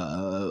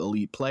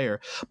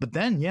player. But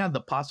then the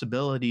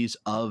possibilities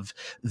of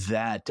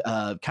that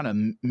kind of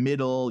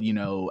middle,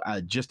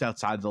 just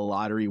outside of the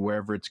lottery,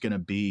 wherever it's going to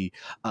be,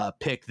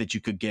 pick that you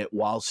could get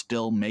while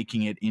still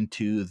making it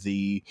into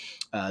the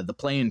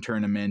play-in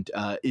tournament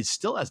is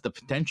still has the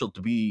potential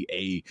to be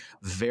a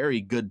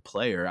very good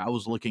player. I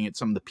was looking at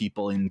some of the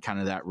people in kind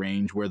of that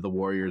range where the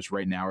Warriors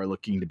right now are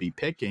looking to be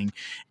picking,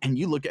 and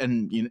you look,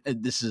 and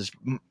this is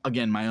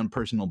again my own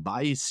personal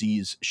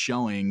biases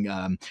showing,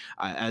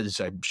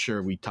 as I'm sure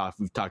we've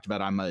talked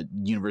about. I'm a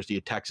University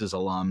of Texas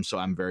alum, so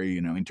I'm very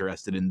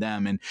interested in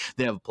them, and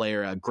they have a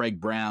player, Greg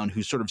Brown,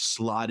 who's sort of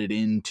slotted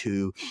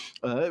into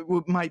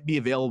might be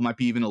available, might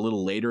be even a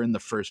little later in the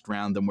first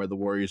round than where the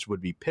Warriors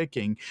would be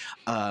picking,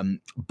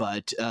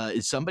 but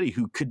is somebody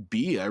who could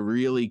be a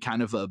really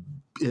kind of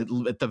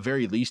at the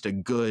very least a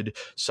good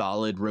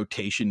solid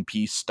rotation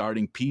piece,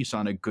 starting piece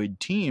on a good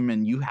team,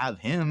 and you have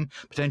him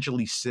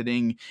potentially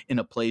sitting in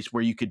a place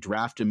where you could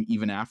draft him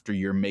even after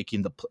you're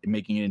making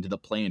it into the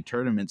play-in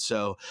tournament.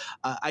 So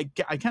I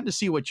kind of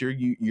see what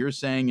you're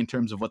saying in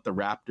terms of what the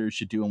Raptors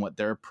should do and what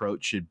their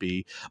approach should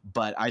be,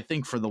 but I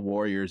think for the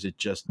Warriors, it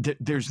just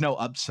there's no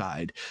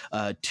upside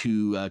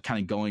to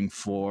kind of going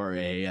for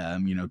a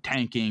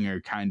tanking or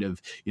kind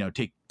of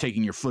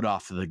taking your foot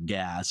off of the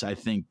gas. I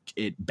think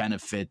it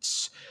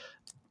benefits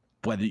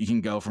whether you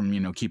can go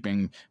from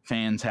keeping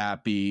fans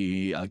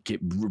happy, get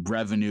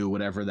revenue,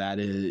 whatever that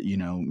is.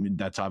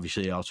 That's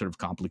obviously all sort of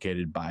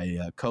complicated by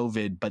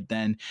COVID. But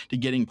then to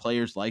getting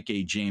players like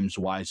a James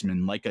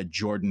Wiseman, like a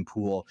Jordan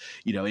Poole,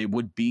 it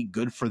would be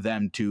good for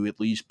them to at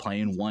least play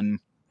in one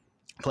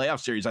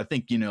playoff series. I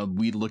think,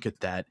 we look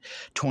at that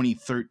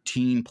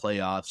 2013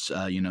 playoffs,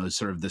 as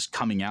sort of this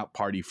coming out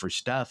party for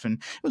Steph. And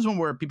it was one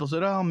where people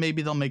said, oh,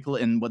 maybe they'll make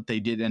it, and what they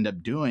did end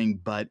up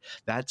doing. But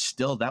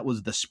that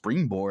was the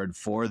springboard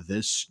for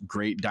this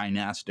great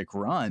dynastic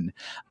run.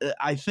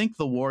 I think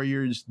the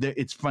Warriors,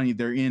 it's funny,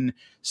 they're in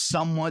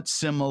somewhat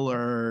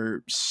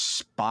similar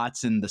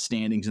spots in the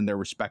standings in their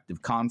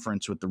respective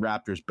conference with the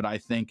Raptors. But I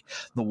think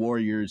the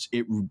Warriors,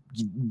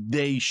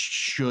 they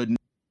should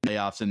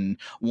playoffs and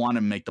want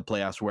to make the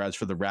playoffs, whereas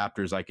for the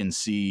Raptors, I can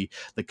see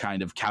the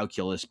kind of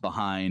calculus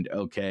behind,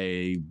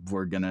 okay,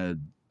 we're gonna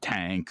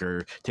tank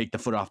or take the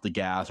foot off the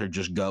gas or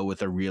just go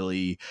with a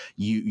really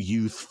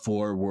youth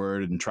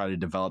forward and try to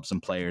develop some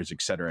players,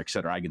 et cetera, et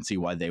cetera. I can see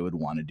why they would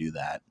want to do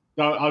that.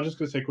 Now, I was just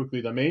gonna say quickly,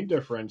 the main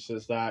difference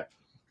is that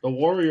the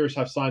Warriors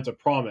have signs of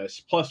promise,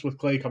 plus with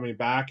Klay coming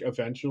back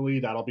eventually,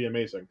 that'll be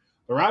amazing.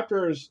 The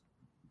Raptors,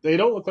 they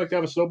don't look like they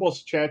have a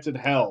snowball's chance in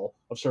hell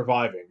of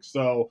surviving.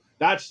 So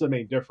that's the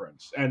main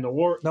difference. And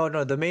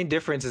No, the main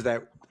difference is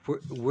that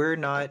we're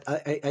not.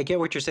 I get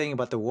what you're saying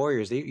about the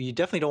Warriors. You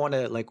definitely don't want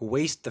to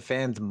waste the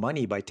fans'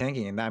 money by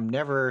tanking. And I've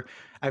never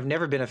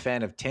been a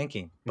fan of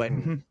tanking. But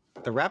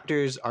the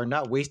Raptors are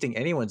not wasting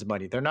anyone's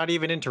money. They're not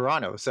even in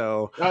Toronto.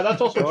 So that's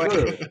also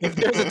true. If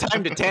there's a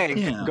time to tank,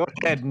 go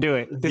ahead and do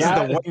it. This is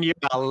the 1 year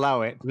I'll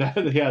allow it.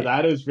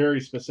 That is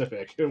very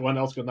specific. When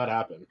else can that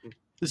happen?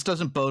 This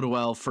doesn't bode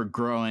well for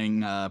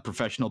growing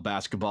professional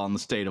basketball in the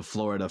state of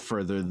Florida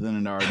further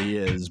than it already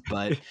is,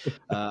 but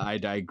I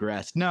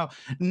digress. No,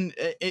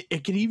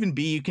 it can even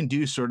be, you can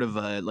do sort of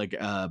I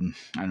don't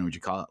know what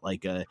you call it,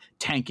 like a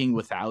tanking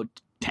without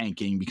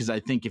tanking, because I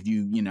think if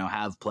you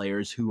have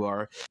players who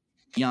are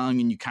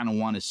young and you kind of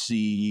want to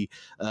see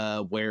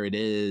where it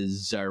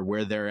is or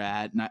where they're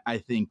at. And I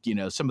think,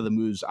 some of the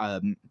moves,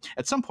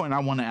 at some point I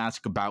want to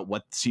ask about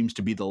what seems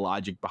to be the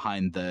logic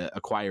behind the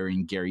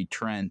acquiring Gary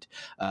Trent,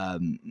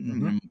 kind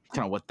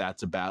of what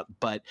that's about.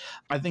 But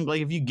I think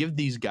like if you give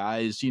these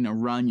guys,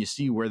 run, you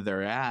see where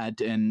they're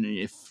at. And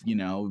if,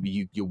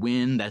 you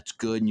win, that's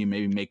good. And you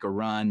maybe make a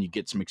run, you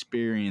get some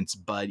experience.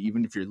 But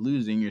even if you're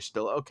losing, you're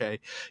still okay.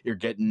 You're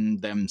getting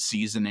them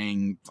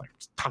seasoning,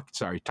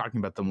 talking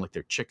about them like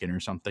they're chicken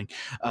or something,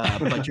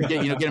 but you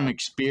get them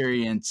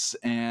experience,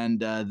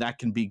 and that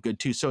can be good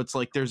too. So it's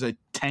like there's a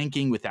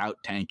tanking without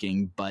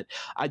tanking, but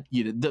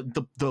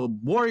the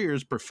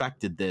Warriors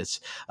perfected this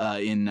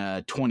in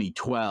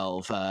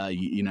 2012.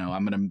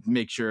 I'm going to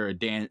make sure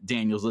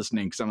Daniel's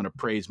listening, because I'm going to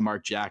praise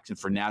Mark Jackson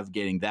for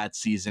navigating that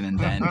season, and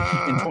then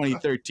in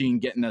 2013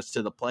 getting us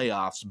to the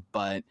playoffs.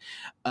 But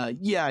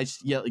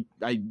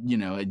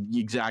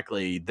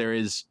exactly, there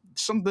is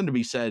something to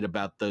be said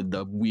about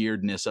the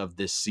weirdness of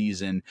this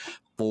season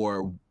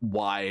for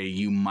why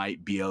you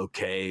might be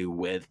okay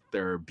with,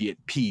 or be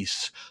at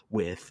peace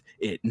with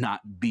it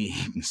not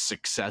being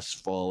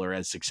successful, or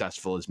as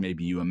successful as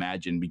maybe you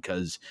imagine,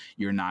 because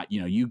you're not,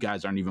 you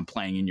guys aren't even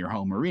playing in your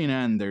home arena,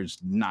 and there's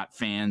not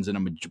fans in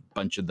a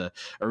bunch of the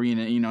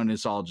arena, and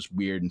it's all just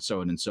weird and so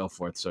on and so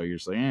forth. So you're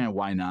just like,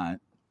 why not?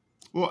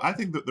 Well, I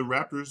think that the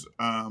Raptors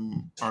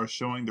are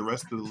showing the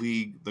rest of the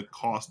league the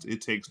cost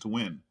it takes to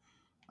win.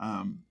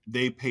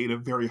 They paid a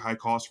very high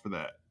cost for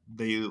that.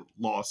 They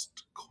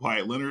lost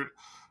Kawhi Leonard.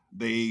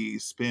 They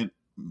spent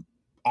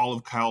all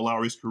of Kyle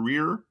Lowry's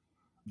career.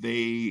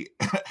 They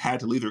had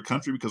to leave their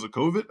country because of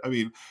COVID. I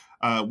mean,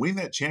 winning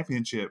that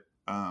championship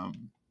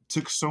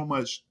took so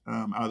much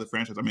out of the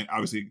franchise. I mean,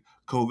 obviously,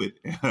 COVID,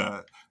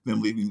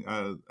 them leaving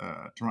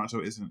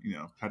Toronto isn't,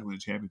 how to win a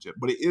championship.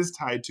 But it is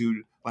tied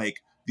to,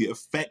 like, the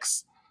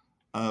effects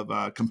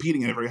of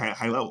competing at a very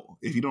high level.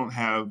 If you don't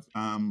have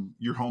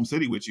your home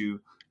city with you,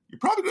 you're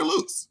probably going to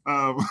lose.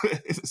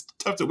 It's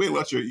tough to win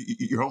without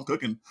your home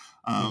cooking.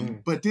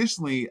 But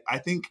additionally, I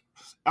think,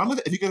 I don't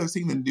know if you guys have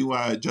seen the new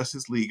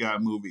Justice League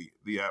movie,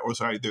 the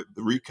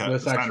recut. The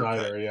Zack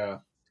Snyder, yeah.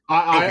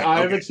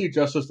 I haven't seen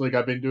Justice League.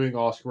 I've been doing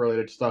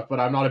Oscar-related stuff,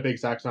 but I'm not a big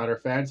Zack Snyder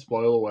fan.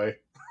 Spoil away.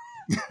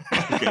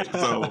 Okay,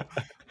 so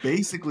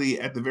basically,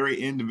 at the very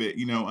end of it,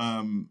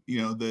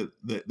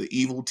 the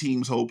evil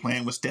team's whole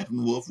plan with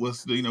Steppenwolf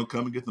was to,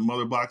 come and get the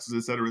mother boxes,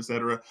 et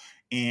cetera,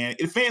 and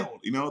it failed.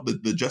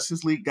 The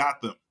Justice League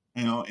got them,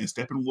 and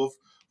Steppenwolf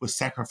was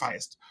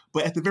sacrificed.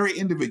 But at the very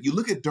end of it, you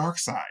look at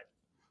Darkseid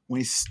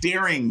when he's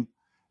staring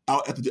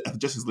out at the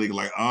Justice League,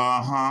 like,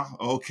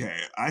 okay,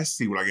 I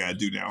see what I got to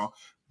do now.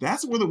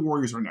 That's where the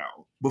Warriors are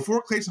now.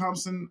 Before Klay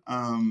Thompson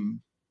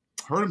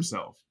hurt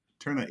himself,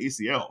 turned that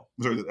ACL,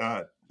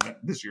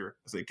 this year,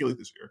 I say Achilles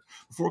this year,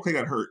 before Klay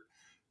got hurt.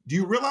 Do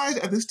you realize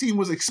that this team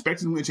was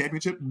expecting to win a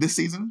championship this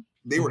season?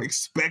 They were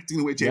expecting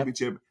to win a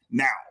championship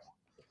now.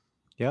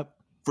 Yep.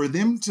 For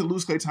them to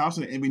lose Klay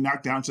Thompson and be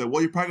knocked down to,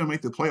 well, you're probably going to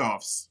make the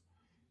playoffs.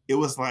 It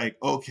was like,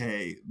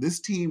 okay, this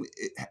team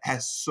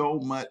has so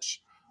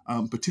much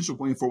potential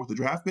going forward with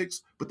the draft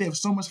picks, but they have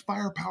so much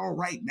firepower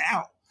right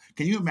now.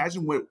 Can you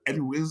imagine what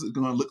Edwin Williams is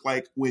going to look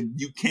like when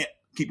you can't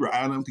keep your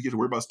eye on him because you have to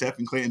worry about Steph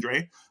and Klay and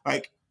Dre?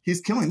 Like, he's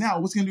killing now.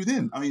 What's he going to do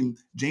then? I mean,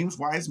 James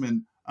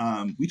Wiseman,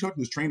 we talked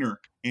to his trainer,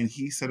 and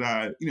he said,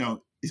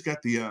 he's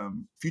got the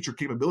future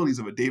capabilities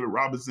of a David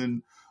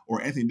Robinson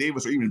or Anthony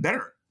Davis, or even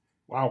better.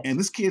 Wow. And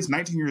this kid's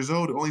 19 years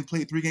old and only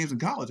played 3 games in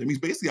college. I mean, he's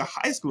basically a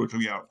high schooler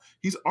coming out.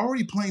 He's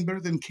already playing better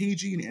than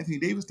KG and Anthony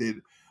Davis did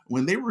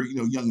when they were,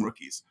 young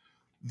rookies.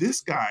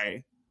 This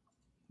guy,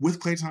 with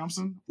Klay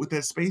Thompson, with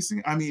that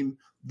spacing, I mean,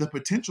 the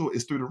potential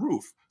is through the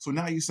roof. So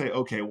now you say,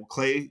 okay, well,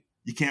 Klay,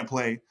 you can't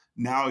play.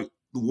 Now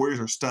the Warriors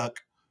are stuck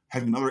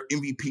having another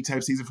MVP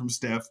type season from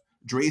Steph.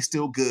 Dre's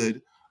still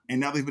good. And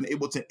now they've been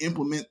able to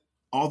implement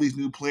all these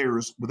new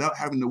players without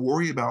having to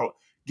worry about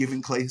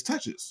giving Klay his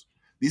touches.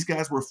 These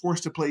guys were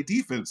forced to play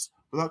defense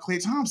without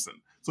Klay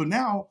Thompson. So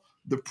now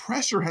the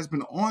pressure has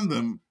been on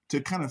them to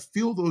kind of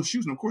fill those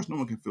shoes. And of course, no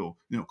one can fill,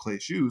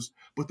 Klay's shoes,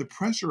 but the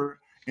pressure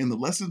and the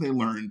lessons they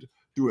learned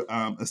through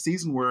a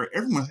season where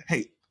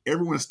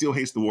everyone still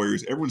hates the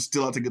Warriors. Everyone's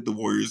still out to get the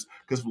Warriors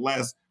because for the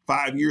last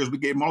 5 years, we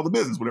gave them all the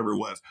business, whatever it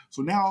was.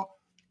 So now,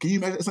 can you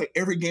imagine? It's like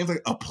every game's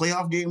like a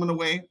playoff game in a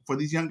way for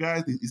these young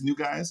guys, these new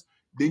guys.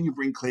 Then you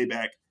bring Klay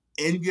back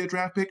and you get a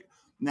draft pick.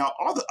 Now,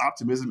 all the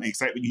optimism and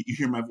excitement you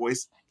hear in my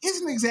voice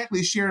isn't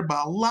exactly shared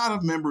by a lot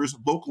of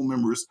vocal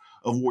members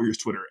of Warriors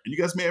Twitter. And you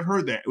guys may have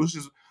heard that. It was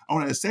just, I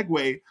want to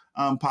segue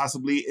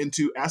possibly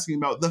into asking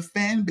about the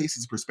fan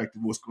base's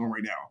perspective of what's going on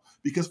right now.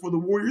 Because for the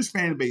Warriors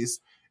fan base,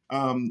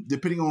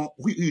 depending on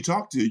who you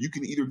talk to, you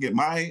can either get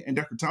my and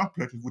Dr. Tom's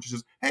perspective, which is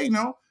just, hey,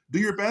 do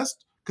your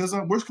best. Because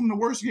worst come to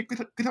worst, you get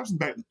Klay Thompson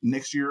back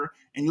next year,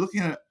 and you're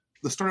looking at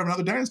the start of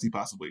another dynasty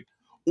possibly.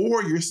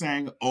 Or you're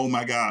saying, oh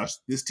my gosh,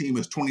 this team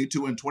is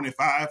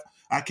 22-25.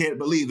 I can't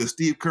believe that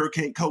Steve Kerr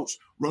can't coach,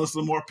 run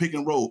some more pick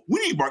and roll. We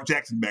need Mark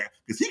Jackson back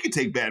because he can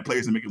take bad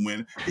players and make them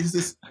win. It's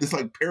this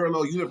like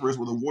parallel universe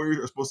where the Warriors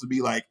are supposed to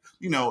be like,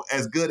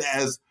 as good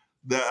as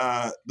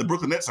the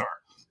Brooklyn Nets are.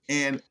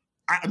 And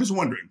I'm just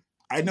wondering,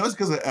 I know it's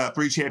because of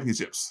 3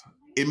 championships.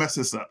 It messed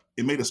us up.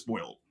 It made us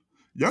spoiled.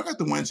 Y'all got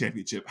the 1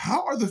 championship.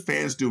 How are the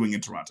fans doing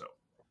in Toronto?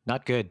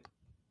 Not good.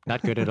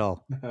 Not good at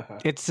all.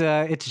 It's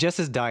just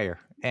as dire.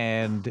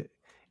 And,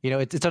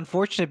 it's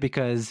unfortunate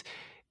because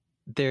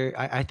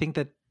I think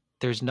that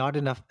there's not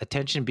enough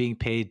attention being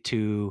paid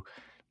to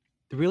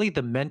really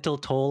the mental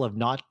toll of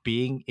not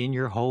being in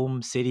your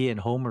home city and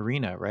home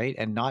arena, right?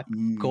 And not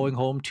going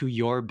home to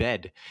your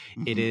bed.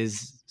 Mm-hmm. It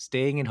is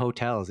staying in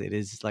hotels. It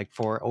is like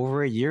for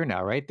over a year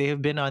now, right? They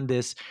have been on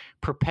this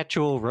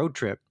perpetual road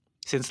trip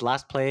since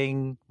last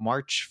playing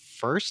March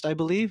 1st, I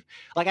believe.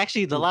 Like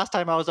actually the last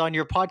time I was on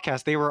your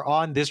podcast, they were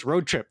on this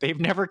road trip. They've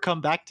never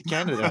come back to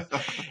Canada.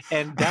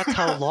 And that's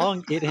how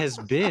long it has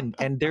been.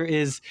 And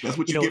that's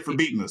what you get for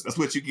beating us. That's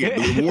what you get.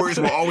 The Warriors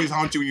will always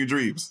haunt you in your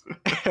dreams.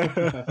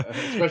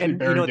 And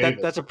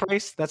that's a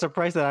price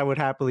that I would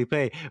happily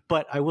pay.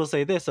 But I will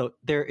say this, so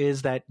there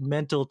is that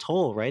mental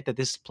toll, right? That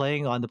this is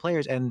playing on the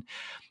players. And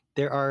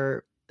there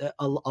are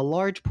a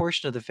large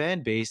portion of the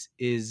fan base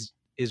is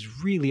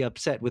really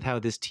upset with how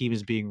this team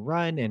is being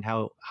run and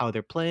how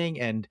they're playing.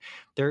 And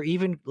they're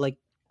even like,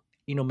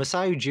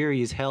 Masai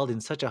Ujiri is held in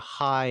such a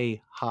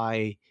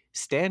high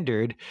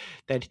standard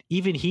that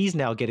even he's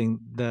now getting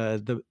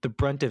the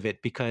brunt of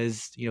it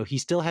because, he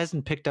still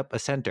hasn't picked up a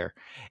center.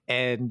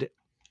 And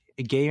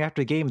game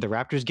after game, the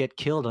Raptors get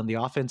killed on the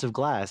offensive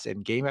glass,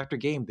 and game after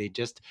game, they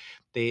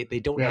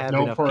don't have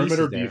no enough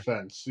perimeter pieces there.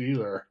 Defense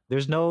either.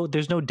 There's no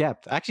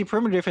depth. Actually,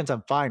 perimeter defense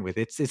I'm fine with.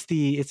 It's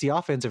the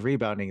offensive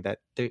rebounding that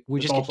we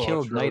just get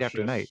killed atrocious. Night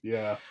after night.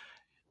 Yeah,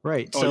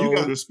 right. Oh, so you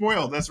guys are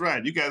spoiled. That's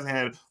right. You guys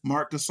had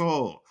Marc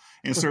Gasol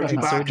and Serge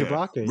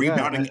Ibaka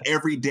rebounding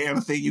every damn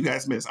thing you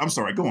guys miss. I'm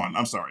sorry. Go on.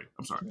 I'm sorry.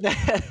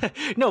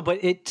 No, but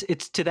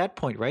it's to that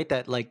point, right?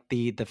 That like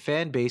the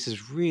fan base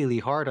is really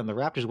hard on the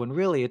Raptors when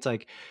really it's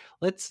like,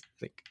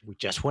 we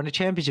just won a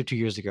championship 2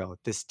 years ago.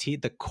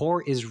 The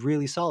core is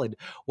really solid.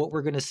 What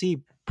we're going to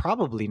see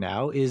probably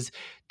now is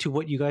to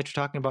what you guys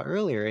were talking about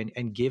earlier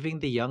and giving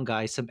the young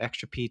guys some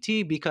extra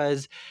PT,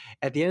 because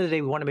at the end of the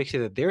day, we want to make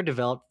sure that they're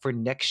developed for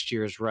next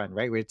year's run,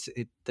 right? Where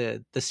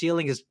the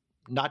ceiling is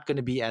not going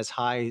to be as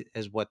high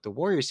as what the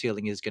Warriors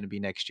ceiling is going to be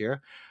next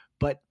year,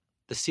 but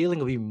the ceiling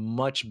will be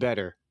much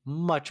better,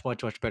 much,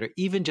 much, much better,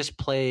 even just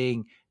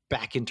playing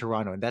back in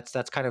Toronto. And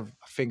that's kind of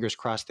a fingers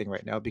crossed thing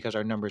right now because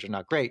our numbers are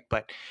not great.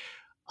 But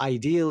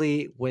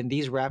ideally, when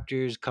these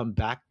Raptors come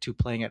back to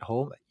playing at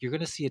home, you're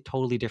going to see a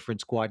totally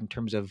different squad in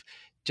terms of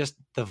just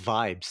the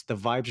vibes. The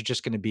vibes are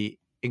just going to be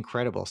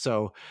incredible.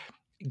 So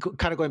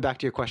kind of going back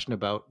to your question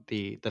about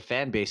the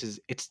fan bases,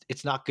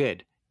 it's not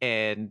good.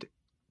 And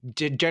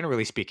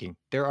generally speaking,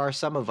 there are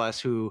some of us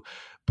who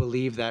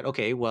believe that,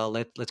 okay, well,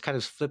 let's kind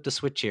of flip the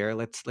switch here.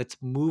 Let's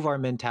move our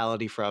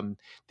mentality from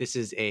this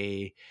is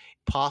a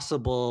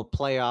possible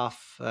playoff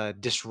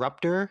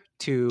disruptor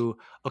to,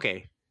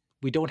 okay,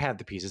 we don't have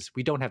the pieces,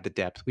 we don't have the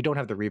depth, we don't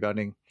have the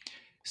rebounding.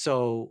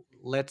 So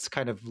let's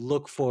kind of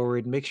look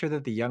forward, make sure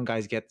that the young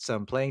guys get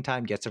some playing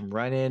time, get some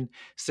run in,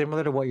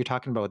 similar to what you're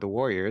talking about with the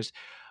Warriors,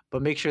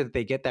 but make sure that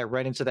they get that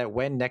run in so that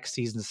when next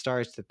season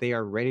starts, that they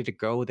are ready to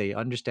go, they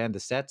understand the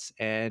sets,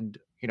 and,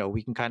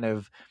 we can kind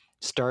of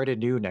start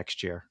anew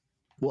next year.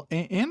 Well,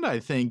 and I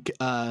think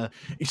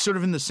it's sort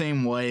of in the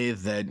same way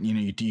that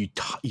you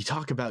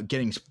talk about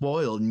getting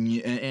spoiled,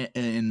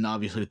 and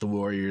obviously with the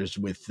Warriors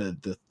with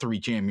the 3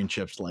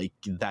 championships, like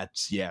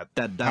that's that.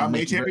 How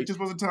many championships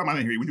was it, Tom? I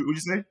didn't hear you. What'd you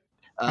say?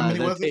 How many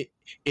was it?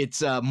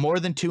 It's more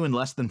than 2 and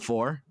less than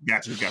 4.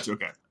 Gotcha.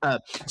 Okay.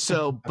 But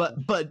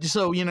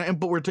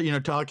we're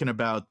talking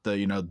about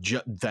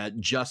the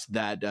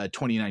that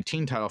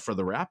 2019 title for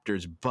the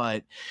Raptors,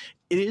 but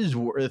it is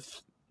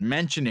worth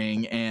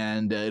mentioning,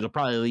 and it'll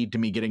probably lead to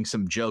me getting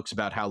some jokes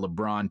about how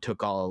LeBron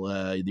took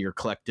all your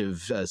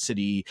collective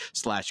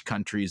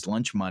city/country's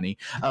lunch money,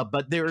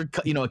 but they were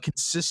a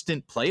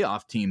consistent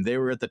playoff team. They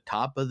were at the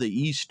top of the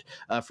East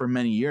for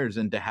many years,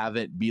 and to have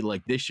it be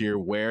like this year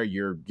where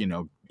you're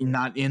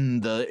not in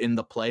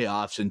the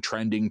playoffs and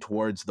trending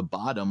towards the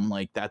bottom,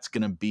 like that's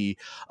going to be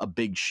a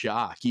big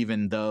shock,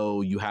 even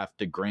though you have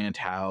to grant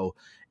how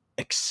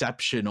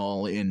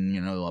exceptional in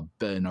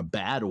a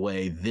bad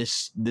way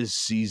this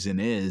season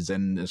is,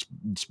 and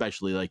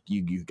especially like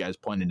you guys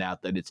pointed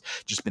out that it's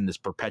just been this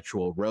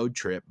perpetual road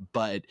trip.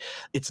 But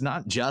it's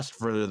not just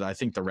for I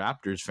think the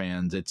Raptors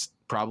fans. It's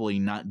probably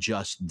not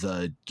just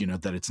that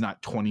it's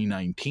not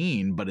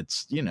 2019, but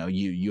it's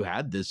you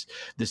had this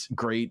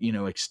great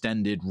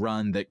extended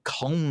run that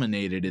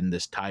culminated in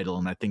this title,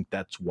 and I think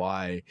that's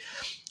why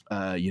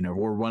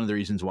or one of the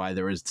reasons why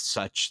there was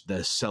such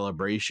the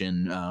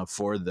celebration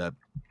for the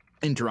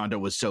in Toronto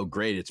was so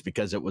great. It's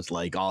because it was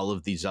like all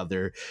of these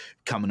other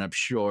coming up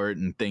short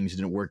and things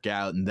didn't work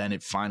out, and then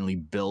it finally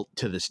built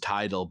to this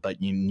title.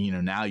 But you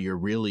know now you're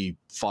really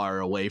far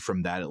away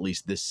from that, at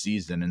least this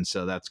season, and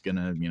so that's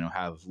gonna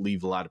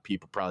leave a lot of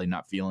people probably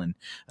not feeling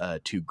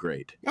too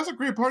great. That's a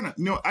great partner.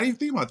 I didn't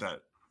think about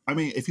that. I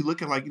mean, if you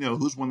look at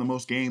who's won the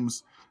most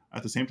games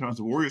at the same time as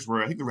the Warriors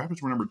were, I think the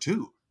Raptors were number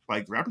 2.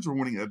 Like the Raptors were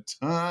winning a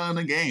ton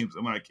of games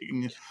and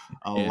kicking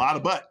a lot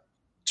of butt.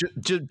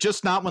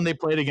 Just not when they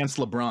played against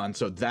LeBron,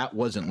 so that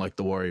wasn't like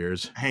the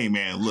Warriors. Hey,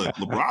 man, look,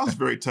 LeBron's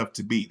very tough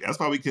to beat. That's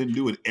why we couldn't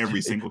do it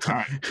every single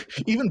time.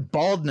 Even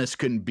baldness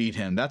couldn't beat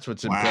him. That's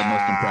what's most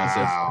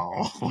impressive.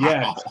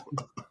 Wow.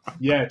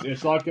 Yeah,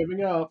 it's not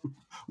giving up.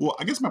 Well,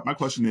 I guess my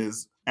question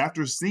is,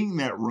 after seeing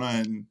that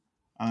run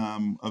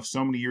of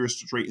so many years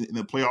straight in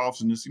the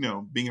playoffs and just,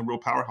 being a real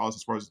powerhouse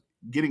as far as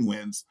getting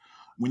wins,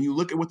 when you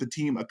look at what the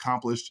team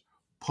accomplished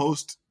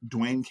post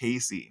Dwayne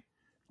Casey,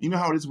 you know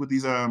how it is with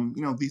these,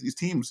 these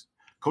teams.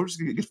 Coaches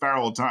get fired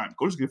all the time.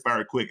 Coaches get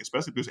fired quick,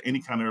 especially if there's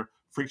any kind of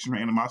friction or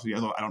animosity.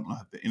 Although I don't know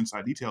the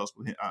inside details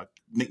with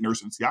Nick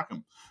Nurse and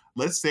Siakam.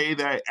 Let's say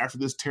that after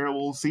this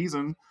terrible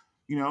season,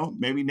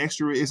 maybe next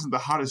year isn't the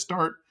hottest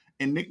start,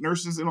 and Nick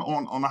Nurse is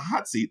on a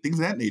hot seat, things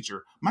of that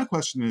nature. My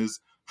question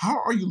is,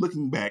 how are you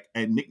looking back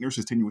at Nick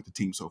Nurse's tenure with the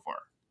team so far?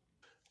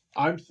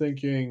 I'm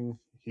thinking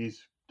he's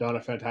done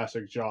a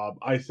fantastic job.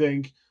 I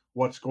think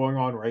what's going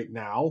on right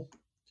now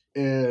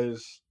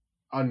is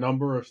a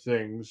number of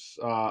things.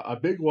 A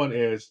big one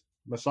is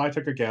Masai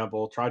took a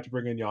gamble, tried to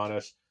bring in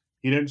Giannis.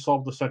 He didn't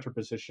solve the center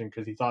position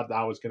because he thought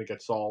that was going to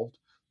get solved.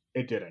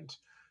 It didn't.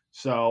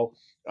 So,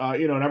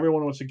 and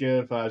everyone wants to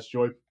give, as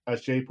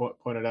Jay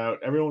pointed out,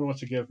 everyone wants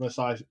to give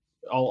Masai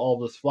all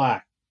this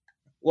flack.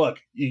 Look,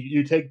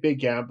 you take big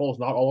gambles.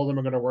 Not all of them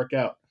are going to work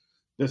out.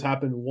 This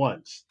happened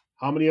once.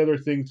 How many other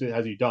things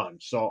has he done?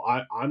 So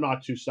I'm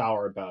not too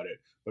sour about it.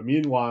 But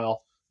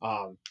meanwhile,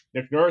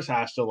 Nick Nurse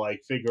has to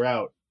figure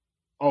out,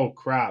 oh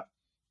crap,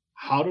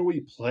 how do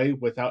we play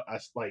without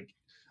us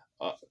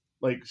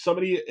like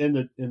somebody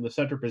in the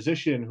center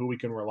position who we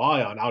can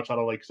rely on outside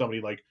of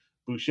somebody like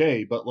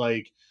Boucher, but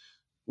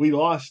we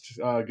lost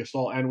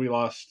Gasol and we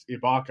lost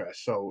Ibaka,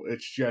 so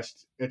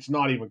it's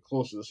not even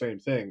close to the same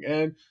thing.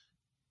 And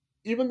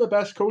even the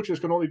best coaches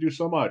can only do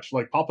so much.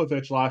 Like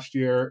Popovich last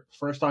year,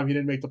 first time he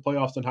didn't make the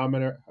playoffs in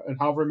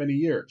however many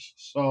years.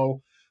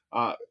 So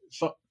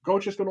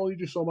coaches can only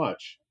do so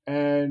much,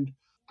 and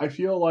I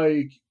feel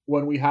like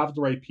when we have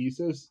the right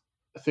pieces,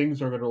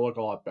 things are going to look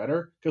a lot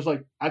better. Because,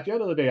 at the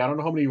end of the day, I don't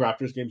know how many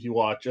Raptors games you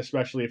watch,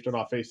 especially if they're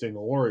not facing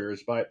the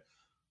Warriors, but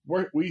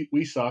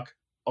we suck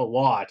a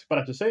lot. But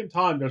at the same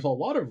time, there's a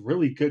lot of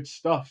really good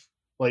stuff.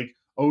 Like,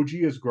 OG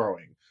is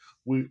growing.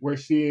 We're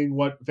seeing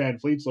what Van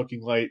Vliet's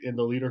looking like in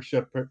the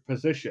leadership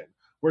position.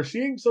 We're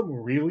seeing some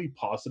really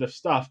positive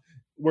stuff.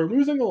 We're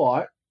losing a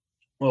lot.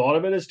 A lot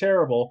of it is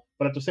terrible.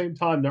 But at the same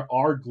time, there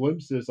are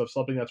glimpses of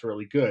something that's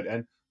really good.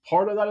 And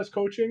part of that is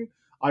coaching.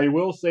 I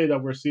will say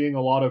that we're seeing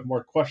a lot of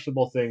more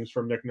questionable things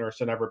from Nick Nurse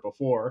than ever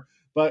before.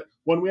 But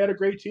when we had a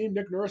great team,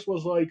 Nick Nurse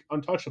was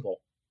untouchable.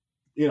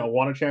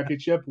 Won a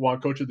championship, won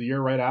Coach of the Year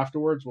right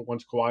afterwards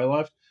once Kawhi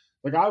left.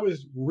 I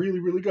was really,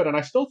 really good. And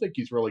I still think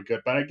he's really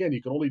good. But again,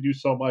 you can only do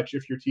so much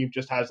if your team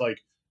just has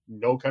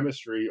no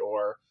chemistry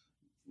or,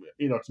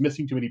 it's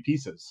missing too many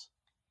pieces.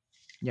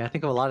 Yeah, I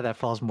think a lot of that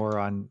falls more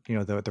on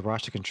the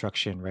roster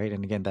construction, right?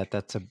 And again,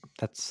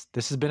 this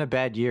has been a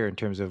bad year in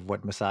terms of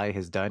what Masai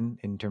has done.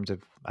 In terms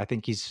of, I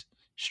think he's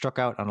struck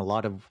out on a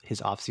lot of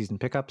his offseason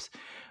pickups.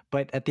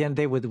 But at the end of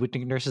the day, with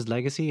Nick Nurse's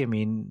legacy, I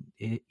mean,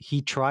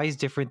 he tries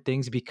different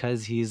things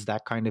because he's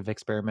that kind of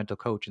experimental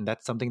coach, and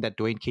that's something that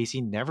Dwayne Casey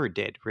never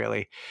did,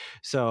 really.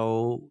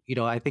 So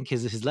I think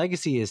his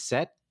legacy is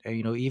set.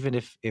 Even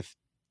if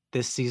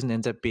this season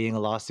ends up being a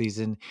lost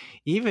season,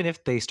 even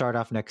if they start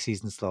off next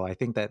season slow, I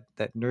think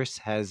that Nurse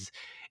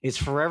is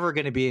forever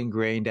going to be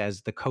ingrained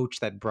as the coach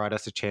that brought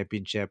us a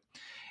championship,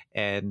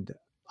 and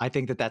I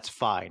think that that's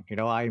fine.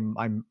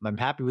 I'm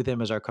happy with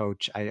him as our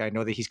coach. I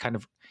know that he's kind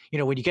of,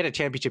 when you get a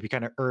championship, you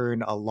kind of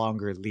earn a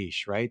longer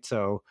leash, right?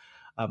 So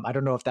I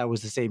don't know if that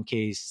was the same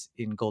case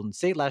in Golden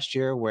State last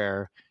year,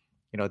 where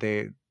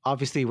they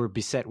obviously were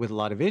beset with a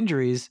lot of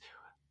injuries.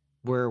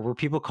 Were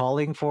people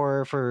calling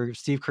for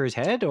Steve Kerr's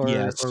head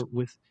yes. or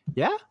with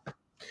yeah?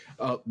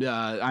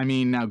 I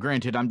mean, now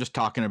granted, I'm just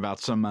talking about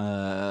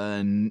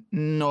some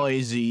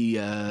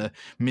noisy,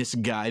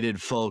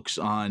 misguided folks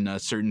on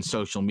certain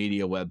social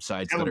media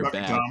websites that are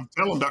bad.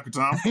 Tell him, Dr.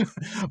 Tom.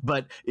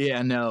 But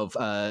yeah, no,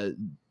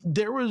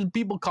 there was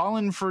people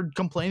calling for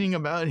complaining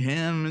about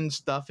him and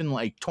stuff in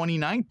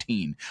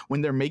 2019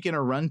 when they're making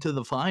a run to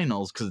the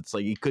finals, because it's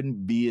it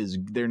couldn't be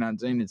they're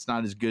not saying it's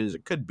not as good as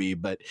it could be,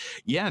 but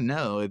yeah,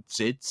 no, it's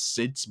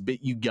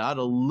you got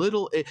a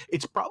little.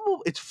 It's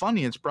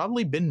funny. It's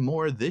probably been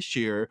more this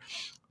year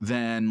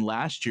than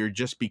last year,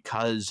 just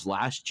because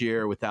last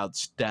year without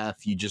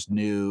Steph, you just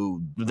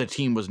knew the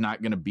team was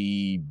not going to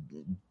be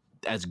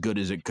as good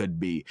as it could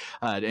be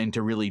and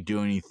to really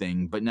do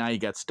anything. But now you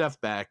got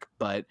Steph back,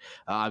 but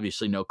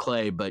obviously no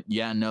Clay. But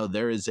yeah, no,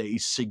 there is a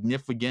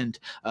significant,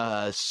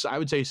 I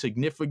would say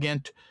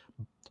significant,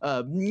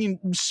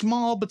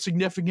 small but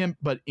significant,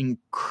 but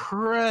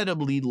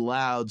incredibly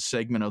loud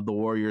segment of the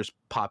Warriors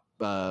pop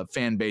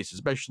fan base,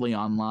 especially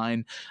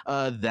online,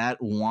 that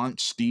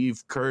wants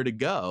Steve Kerr to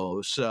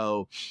go.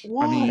 So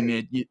Why? I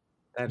mean,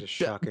 That is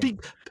shocking.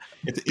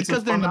 It's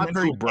because they're not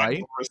very fundamental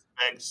bright. lack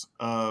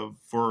of respect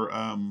for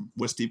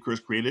what Steve Kerr has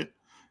created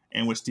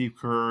and what Steve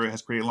Kerr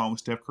has created along with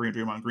Steph Curry and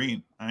Draymond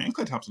Green and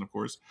Klay Thompson, of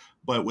course.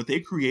 But what they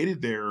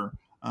created there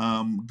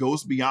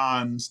goes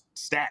beyond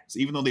stats.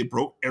 Even though they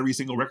broke every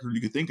single record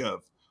you could think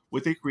of,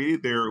 what they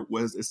created there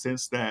was a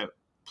sense that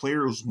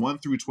players 1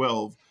 through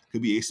 12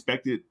 could be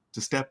expected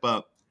to step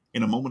up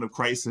in a moment of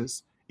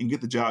crisis and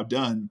get the job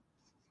done,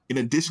 in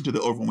addition to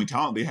the overwhelming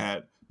talent they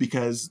had,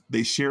 because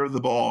they share the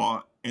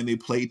ball and they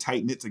play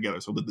tight-knit together.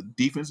 So that the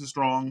defense is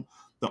strong,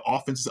 the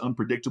offense is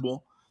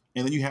unpredictable,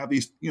 and then you have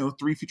these,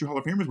 3 future Hall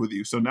of Famers with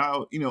you. So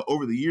now,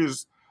 over the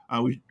years,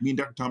 me and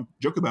Dr. Tom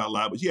joke about it a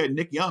lot, but you had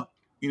Nick Young,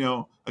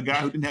 a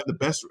guy who didn't have the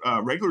best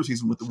regular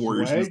season with the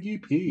Warriors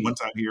one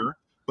time here.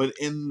 But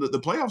in the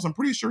playoffs, I'm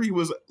pretty sure he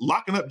was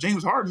locking up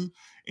James Harden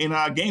in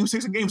Game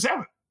 6 and Game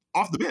 7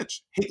 off the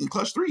bench, hitting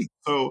clutch 3.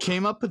 So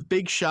Came up with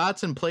big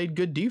shots and played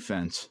good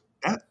defense.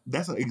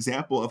 That's an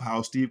example of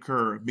how Steve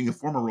Kerr, being a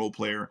former role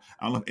player,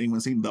 I don't know if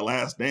anyone's seen The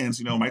Last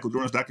Dance, Michael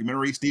Jordan's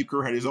documentary. Steve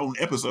Kerr had his own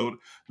episode.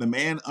 The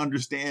man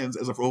understands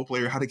as a role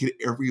player how to get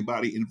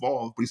everybody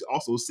involved, but he's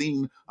also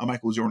seen a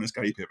Michael Jordan and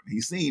Scottie Pippen.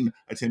 He's seen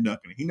a Tim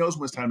Duncan. He knows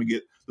when it's time to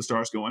get the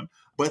stars going.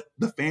 But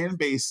the fan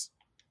base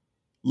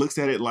looks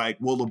at it like,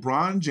 well,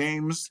 LeBron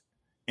James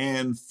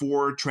and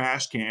 4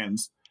 trash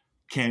cans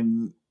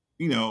can,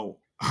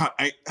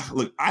 I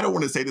don't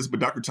want to say this, but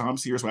Dr.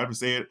 Tom's here, so I have to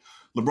say it.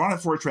 LeBron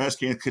and 4 trash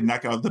cans could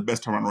knock out the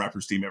best Toronto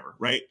Raptors team ever,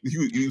 right?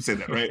 You said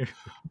that, right?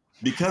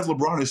 Because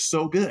LeBron is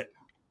so good.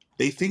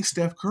 They think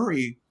Steph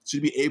Curry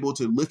should be able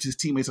to lift his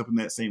teammates up in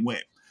that same way.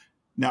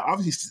 Now,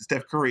 obviously,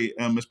 Steph Curry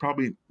is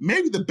probably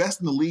maybe the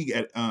best in the league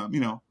at,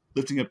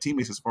 lifting up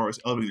teammates as far as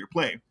elevating their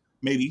play.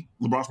 Maybe.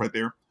 LeBron's right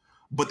there.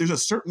 But there's a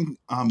certain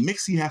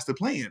mix he has to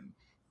play in.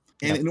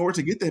 And in order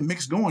to get that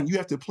mix going, you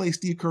have to play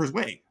Steve Kerr's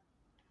way.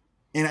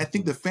 And I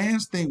think the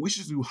fans think we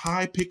should do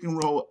high pick and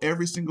roll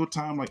every single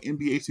time like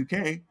NBA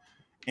 2K.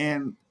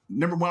 And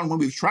number one, when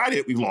we've tried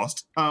it, we've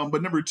lost.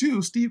 But number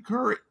 2, Steve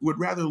Kerr would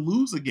rather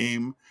lose a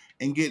game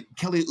and get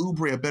Kelly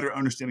Oubre a better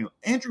understanding.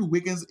 Andrew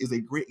Wiggins is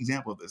a great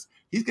example of this.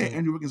 He's got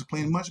Andrew Wiggins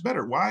playing much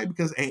better. Why?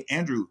 Because, hey,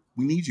 Andrew,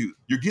 we need you.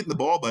 You're getting the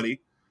ball,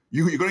 buddy.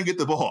 You're going to get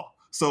the ball.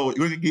 So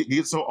you're going to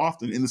get so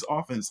often in this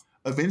offense.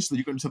 Eventually,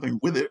 you're going to do something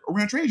with it, or we're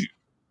going to trade you.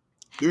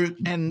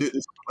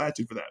 There's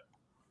latitude for that.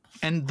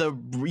 And the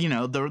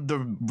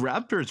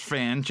Raptors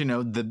fans,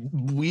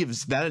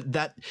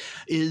 that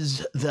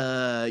is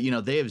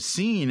the, they have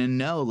seen and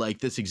know like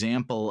this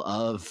example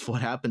of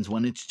what happens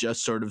when it's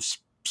just sort of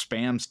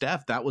spam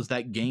Steph. That was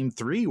that Game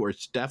 3 where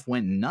Steph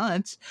went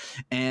nuts,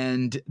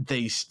 and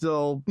they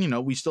still,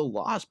 we still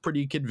lost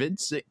pretty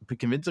convincingly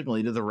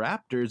to the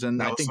Raptors.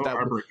 And I think so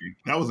heartbreaking.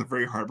 That was a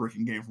very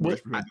heartbreaking game.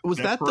 Was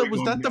that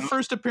the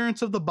first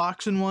appearance of the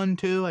boxing one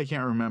too? I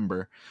can't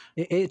remember.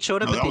 It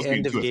showed up at the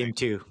end of Game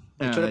 2.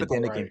 It showed up at the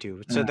end of Game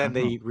 2. So then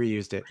they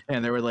reused it.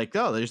 And they were like,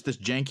 "Oh, there's this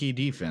janky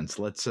defense.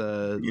 Let's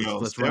run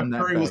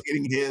that." Curry was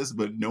getting his,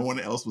 but no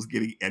one else was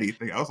getting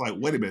anything. I was like,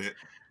 "Wait a minute,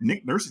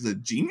 Nick Nurse is a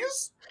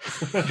genius."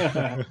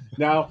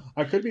 Now,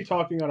 I could be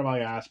talking out of my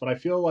ass, but I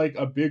feel like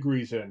a big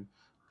reason.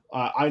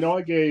 I know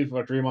I gave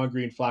Draymond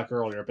Green flack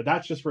earlier, but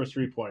that's just for his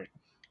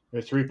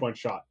 3-point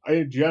shot.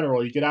 In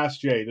general, you could ask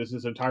Jay. This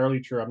is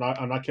entirely true. I'm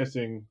not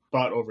kissing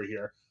butt over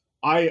here.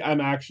 I am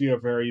actually a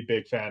very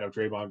big fan of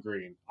Draymond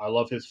Green. I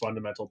love his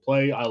fundamental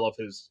play. I love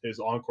his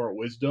on-court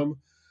wisdom.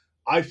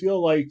 I feel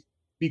like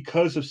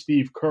because of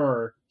Steve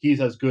Kerr,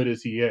 he's as good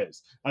as he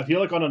is. I feel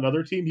like on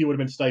another team, he would have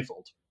been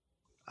stifled.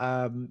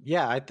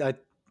 Yeah,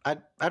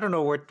 I don't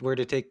know where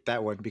to take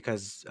that one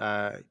because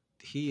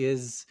he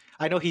is.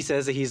 I know he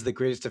says that he's the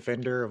greatest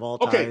defender of all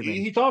time. Okay,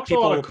 he talks a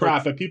lot of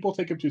crap, but people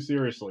take him too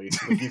seriously.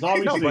 He's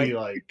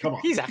obviously come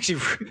on. He's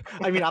actually.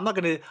 I mean, I'm not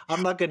gonna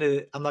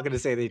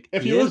say that.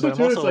 If you listen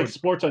to his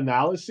sports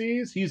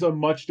analyses, he's a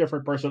much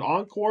different person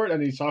on court,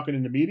 and he's talking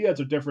in the media. It's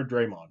a different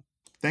Draymond.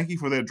 Thank you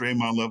for that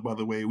Draymond love, by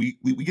the way. We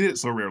get it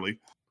so rarely.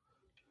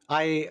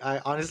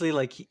 I honestly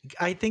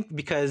I think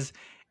because.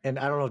 And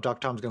I don't know if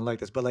Doc Tom's going to like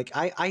this, but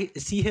I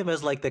see him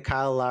as like the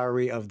Kyle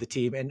Lowry of the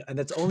team. And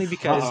that's only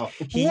because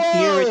he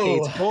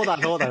irritates. Hold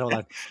on.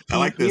 I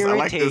like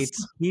this.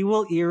 He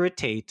will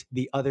irritate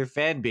the other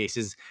fan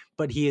bases,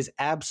 but he is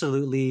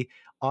absolutely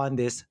on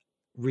this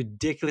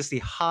ridiculously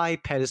high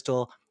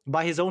pedestal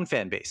by his own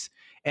fan base.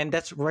 And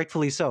that's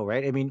rightfully so,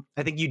 right? I mean,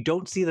 I think you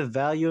don't see the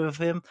value of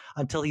him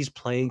until he's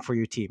playing for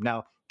your team.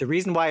 Now, the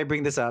reason why I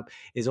bring this up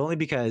is only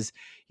because,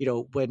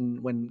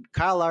 when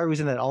Kyle Lowry was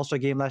in that All-Star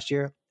game last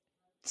year,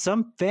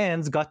 some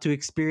fans got to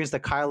experience the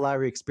Kyle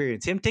Lowry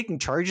experience. Him taking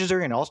charges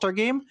during an All-Star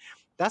game,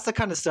 That's the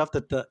kind of stuff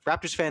that the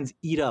Raptors fans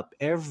eat up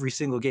every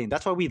single game.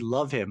 That's why we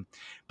love him.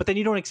 But then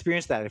you don't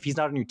experience that if he's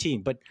not on your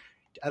team. But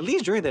at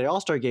least during the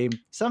All-Star game,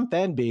 some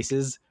fan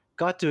bases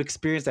got to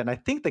experience that. And I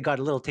think they got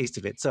a little taste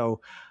of it.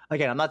 So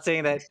again, I'm not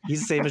saying that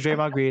he's the same as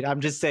Draymond Green.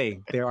 I'm just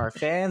saying there are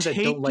fans that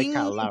don't like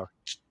Kyle Lowry.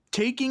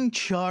 Taking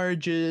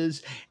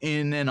charges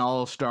in an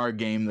All-Star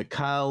game, the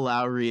Kyle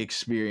Lowry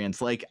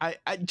experience. Like, I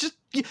just,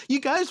 you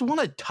guys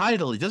want a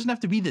title. It doesn't have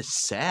to be this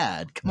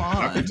sad. Come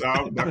on.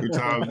 Dr.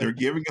 Tom, they're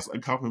giving us a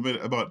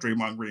compliment about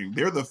Draymond Green.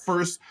 They're the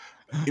first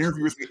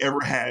interviewers we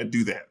ever had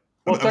do that.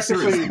 Well, I'm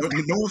serious.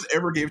 No one's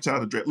ever gave a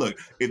shout out to Draymond. Look,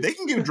 if they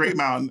can give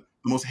Draymond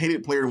the most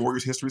hated player in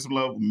Warriors history some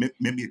love,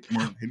 maybe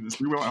more hated than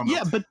Sprewell, I don't know.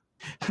 Yeah,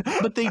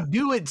 but they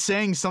do it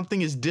saying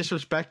something as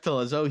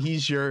disrespectful as, oh,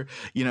 he's your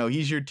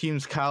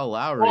team's Kyle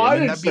Lowry. Well, I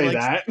didn't that'd be say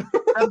like,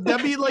 that.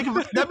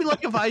 that'd be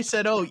like if I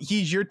said, oh,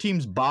 he's your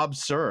team's Bob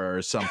Sir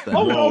or something.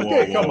 Oh,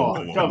 okay, come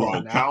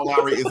on. Kyle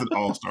Lowry is an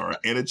all-star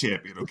and a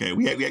champion. Okay,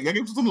 we gotta give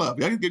him some love.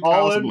 We gotta give Kyle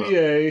All some love.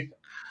 NBA.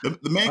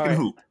 The man can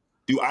hoop.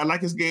 Do I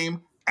like his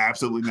game?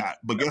 Absolutely not.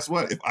 But guess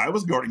what? If I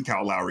was guarding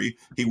Kyle Lowry,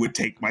 he would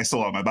take my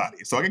soul out of my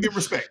body. So I can give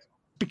respect.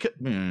 Because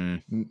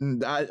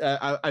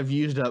I've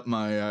used up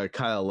my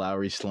Kyle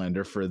Lowry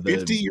slander for the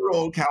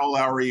 50-year-old Kyle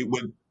Lowry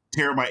would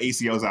tear my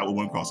ACLs out with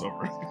one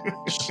crossover.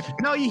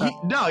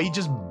 No, he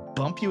just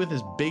bump you with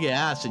his big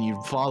ass and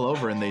you'd fall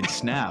over and they'd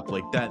snap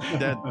like that.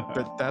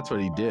 That's what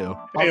he'd do.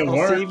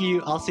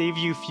 I'll save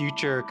you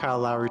future Kyle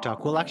Lowry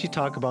talk. We'll actually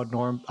talk about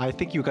Norm. I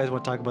think you guys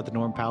want to talk about the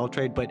Norm Powell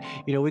trade, but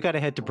we got to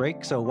head to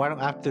break. So why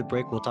don't after the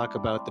break we'll talk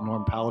about the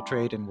Norm Powell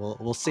trade and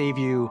we'll save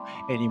you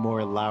any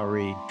more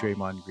Lowry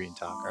Draymond Green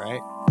talk. All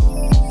right.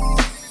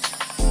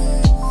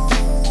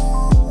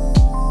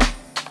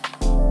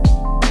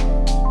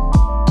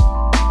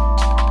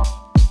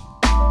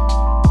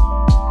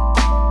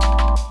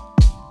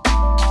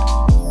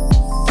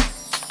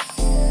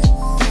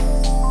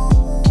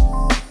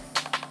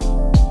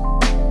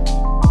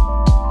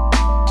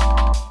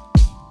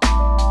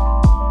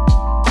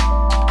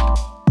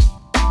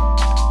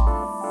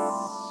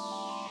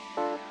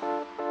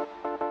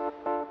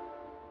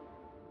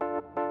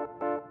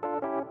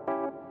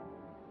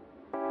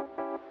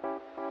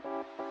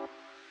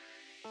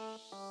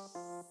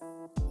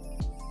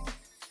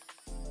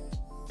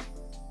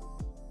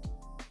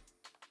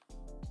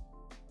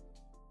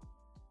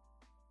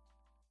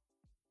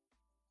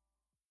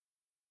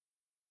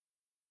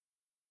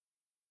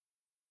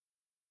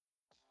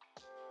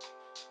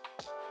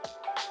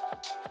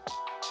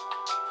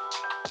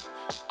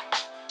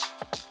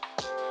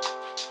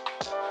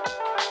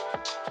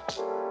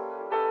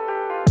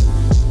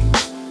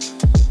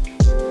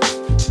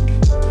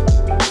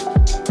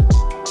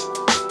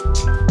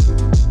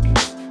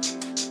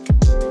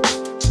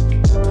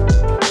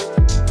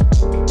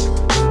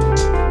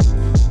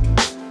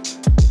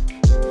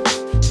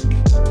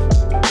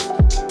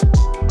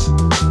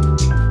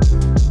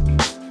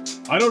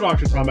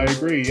 Dr. Tom, I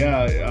agree.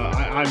 Yeah,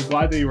 I'm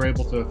glad that you were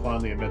able to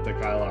finally admit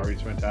that Kyle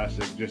Lowry's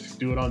fantastic. Just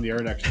do it on the air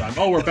next time.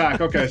 Oh, we're back.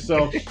 Okay,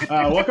 so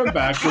welcome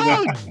back.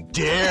 How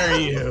dare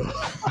you?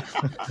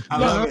 I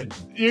love it.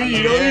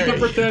 You don't need to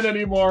pretend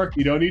anymore.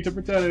 You don't need to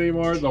pretend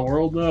anymore. The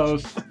world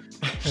knows.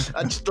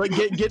 Just like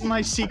getting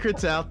my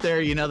secrets out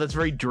there. That's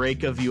very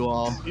Drake of you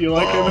all. You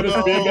like him and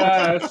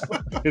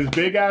his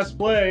big ass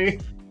play.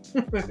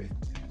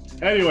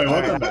 Anyway,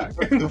 welcome back.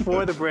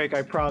 Before the break,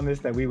 I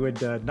promised that we would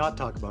not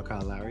talk about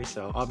Kyle Lowry.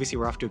 So obviously,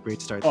 we're off to a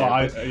great start there.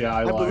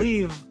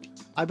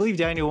 I believe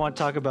Daniel want to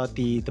talk about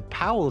the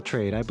Powell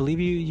trade. I believe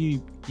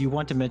you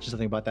want to mention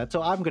something about that.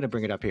 So I'm going to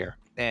bring it up here.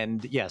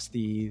 And yes,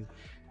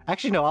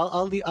 actually no,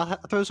 I'll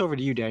throw this over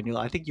to you, Daniel.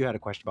 I think you had a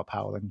question about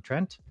Powell and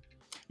Trent.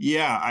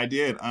 Yeah, I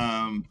did.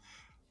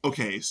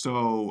 Okay,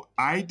 so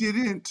I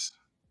didn't,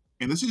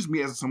 and this is just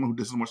me as someone who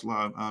doesn't watch a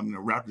lot of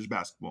Raptors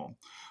basketball.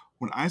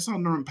 When I saw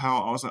Norman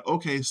Powell, I was like,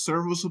 okay,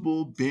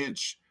 serviceable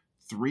bench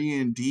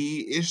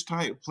 3-and-D-ish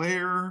type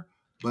player,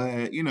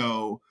 but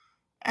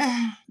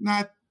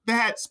not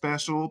that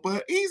special.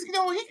 But he's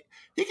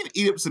he can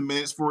eat up some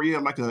minutes for you,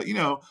 like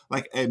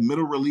a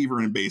middle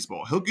reliever in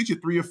baseball. He'll get you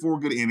 3 or 4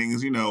 good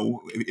innings, in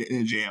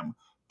a jam.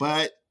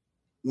 But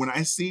when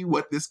I see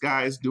what this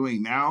guy is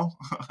doing now,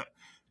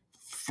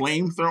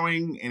 flame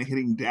throwing and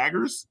hitting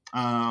daggers,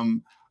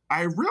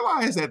 I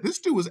realized that this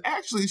dude was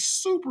actually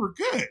super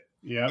good.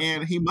 Yeah,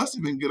 and he must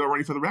have been good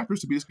already for the Raptors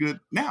to be as good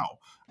now.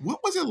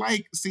 What was it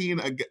like seeing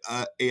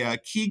a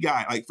key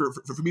guy? Like for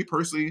me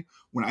personally,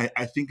 when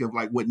I think of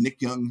like what Nick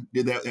Young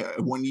did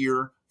that 1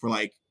 year for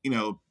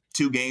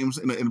 2 games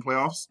in the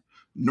playoffs,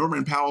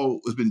 Norman Powell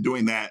has been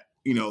doing that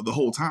the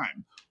whole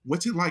time.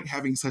 What's it like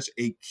having such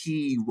a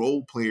key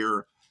role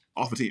player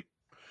off a team?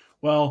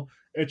 Well,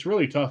 it's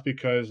really tough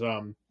because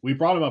we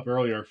brought him up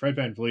earlier, Fred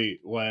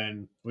VanVleet,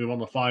 when we won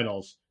the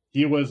finals.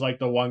 He was like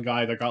the one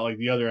guy that got like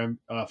the other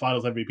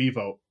finals MVP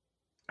vote.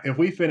 If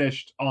we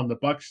finished on the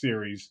Bucks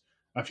series,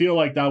 I feel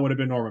like that would have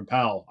been Norman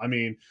Powell. I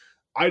mean,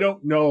 I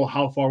don't know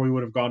how far we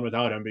would have gone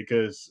without him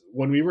because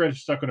when we were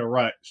stuck in a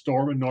rut,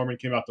 Storm and Norman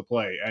came out to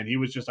play and he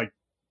was just like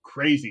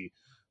crazy.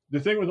 the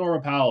thing with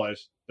Norman Powell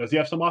is, does he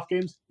have some off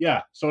games?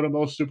 Yeah. So do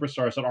most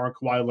superstars that aren't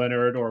Kawhi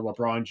Leonard or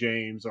LeBron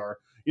James or,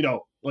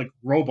 like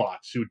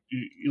robots who,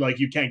 like,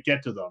 you can't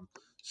get to them.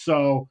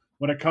 So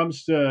when it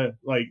comes to,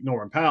 like,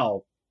 Norman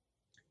Powell,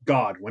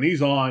 God, when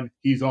he's on,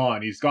 he's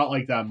on. He's got,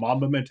 like, that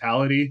Mamba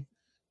mentality.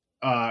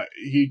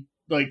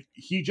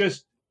 He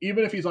just,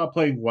 even if he's not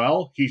playing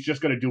well, he's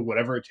just going to do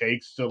whatever it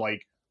takes to,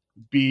 like,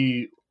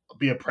 be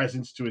a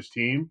presence to his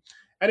team.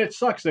 And it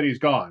sucks that he's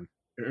gone,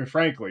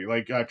 frankly.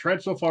 Like,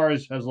 Trent so far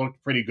has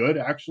looked pretty good,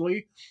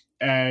 actually.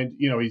 And,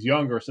 he's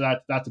younger, so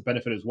that's a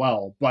benefit as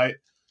well. But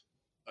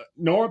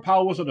Norman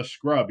Powell wasn't a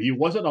scrub. He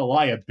wasn't a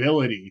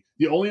liability.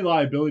 The only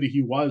liability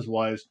he was,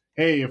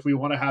 hey, if we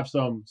want to have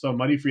some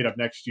money freed up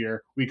next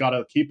year, we got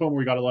to keep him,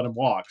 we got to let him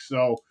walk.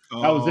 So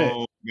that was it.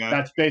 Yeah.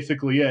 That's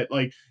basically it.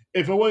 Like,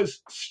 if it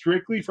was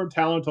strictly from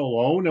talent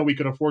alone and we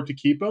could afford to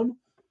keep him,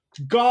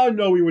 God,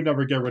 no, we would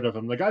never get rid of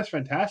him. The guy's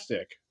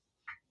fantastic.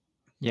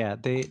 Yeah,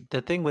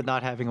 the thing with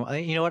not having,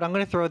 you know what? I'm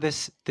going to throw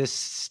this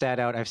stat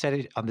out. I've said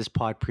it on this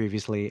pod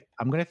previously.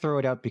 I'm going to throw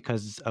it out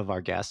because of our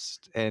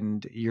guest,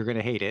 and you're going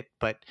to hate it.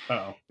 But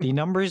the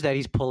numbers that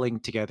he's pulling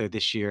together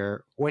this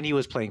year, when he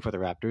was playing for the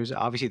Raptors,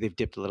 obviously they've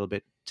dipped a little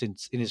bit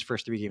since in his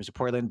first 3 games with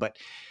Portland. But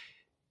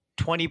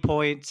 20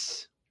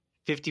 points,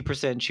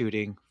 50%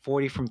 shooting,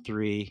 40 from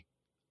 3.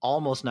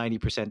 Almost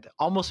 90%,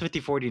 almost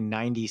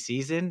 50-40-90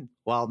 season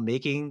while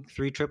making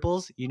 3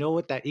 triples. You know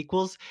what that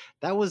equals?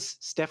 That was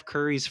Steph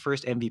Curry's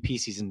first MVP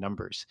season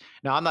numbers.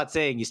 Now, I'm not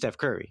saying he's Steph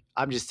Curry.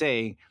 I'm just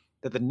saying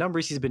that the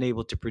numbers he's been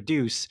able to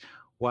produce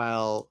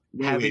while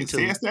having to...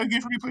 Say that again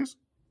for me, please.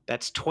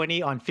 That's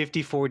 20 on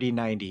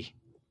 50-40-90.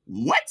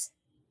 What?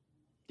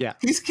 Yeah.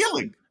 He's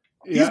killing.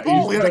 Yeah, he's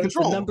balling out of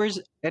control. The numbers,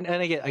 and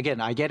again,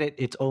 I get it.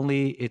 It's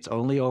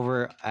only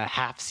over a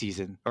half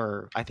season,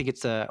 or I think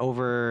it's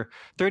over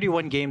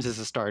 31 games as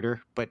a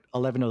starter, but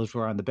 11 of those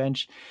were on the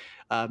bench.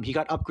 He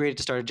got upgraded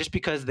to starter just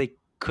because they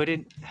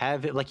couldn't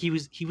have it. Like, he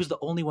was the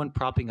only one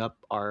propping up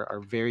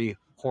our very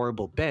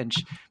horrible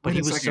bench, but he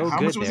was so good there.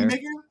 How much was he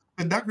making?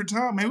 And Dr.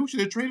 Tom, maybe we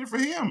should have traded for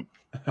him.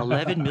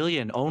 11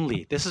 million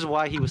only. This is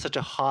why he was such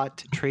a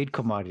hot trade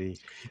commodity.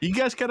 You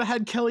guys could have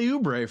had Kelly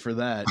Oubre for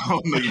that.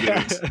 Oh, no, you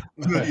didn't.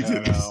 No, you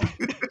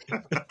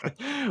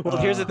didn't. Well,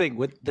 here's the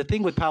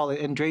thing with Powell,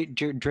 and Dre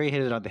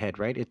hit it on the head,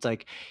 right? It's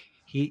like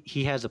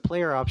he has a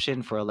player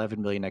option for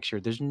 11 million next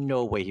year. There's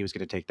no way he was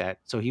going to take that,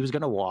 so he was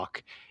going to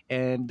walk.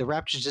 And the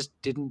Raptors just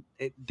didn't.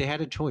 They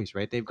had a choice,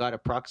 right? They've got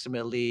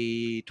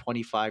approximately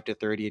 25 to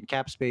 30 in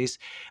cap space.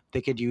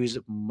 They could use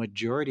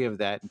majority of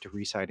that into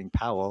re-signing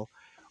Powell,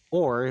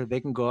 or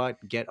they can go out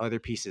and get other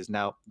pieces.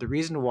 Now, the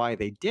reason why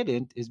they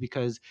didn't is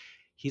because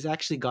he's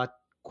actually got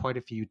quite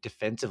a few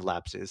defensive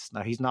lapses.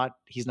 Now, he's not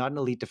an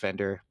elite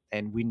defender,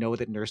 and we know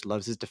that Nurse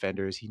loves his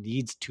defenders. He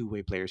needs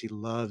two-way players. He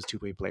loves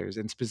two-way players.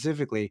 And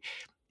specifically,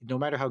 no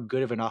matter how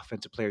good of an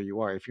offensive player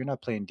you are, if you're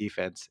not playing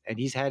defense, and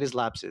he's had his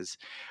lapses,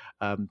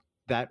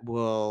 that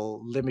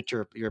will limit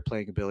your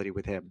playing ability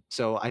with him.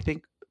 So I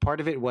think part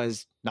of it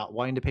was not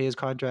wanting to pay his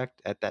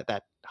contract at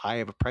that high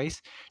of a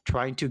price,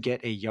 trying to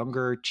get a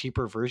younger,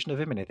 cheaper version of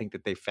him. And I think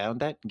that they found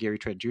that in Gary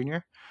Trent Jr.,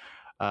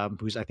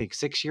 who's, I think,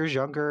 6 years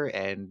younger.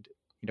 And,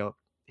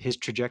 his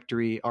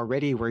trajectory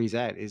already where he's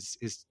at is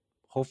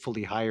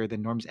hopefully higher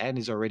than Norm's, and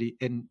is already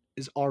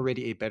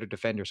a better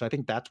defender. So I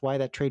think that's why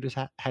that trade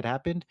had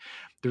happened.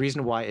 The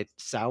reason why it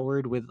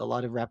soured with a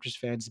lot of Raptors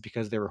fans is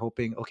because they were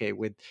hoping, okay,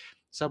 with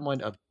someone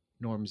of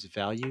Norm's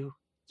value,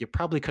 you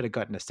probably could have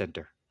gotten a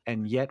center.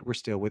 And yet we're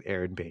still with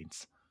Aaron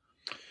Baines.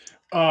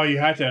 Oh, you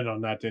had to end on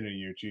that, didn't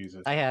you?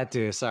 Jesus. I had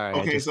to. Sorry.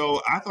 Okay, so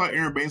I thought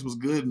Aaron Baines was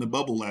good in the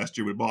bubble last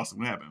year with Boston.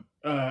 What happened?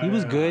 He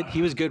was good.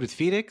 He was good with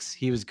Phoenix.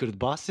 He was good with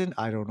Boston.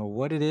 I don't know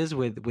what it is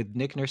with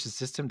Nick Nurse's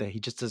system that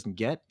he just doesn't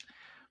get.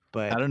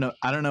 But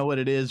I don't know what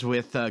it is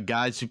with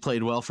guys who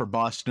played well for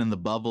Boston in the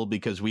bubble,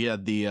 because we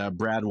had the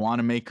Brad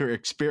Wanamaker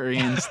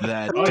experience.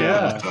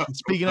 That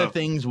speaking of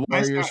things,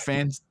 Warriors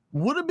fans,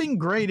 would have been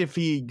great if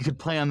he could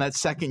play on that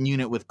second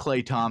unit with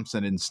Klay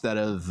Thompson instead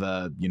of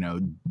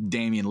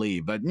Damian Lee.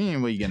 But what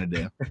are you gonna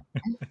do?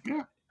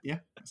 yeah,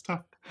 it's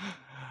tough.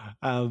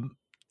 All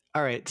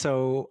right,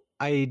 so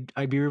I'd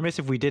be remiss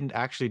if we didn't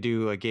actually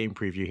do a game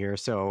preview here.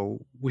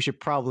 So we should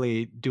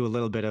probably do a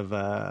little bit of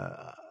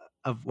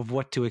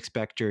what to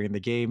expect during the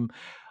game.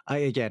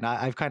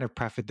 I've kind of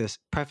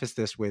prefaced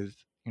this with,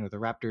 the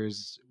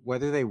Raptors,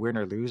 whether they win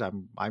or lose,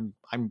 I'm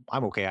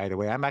okay either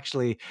way. I'm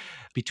actually,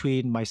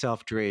 between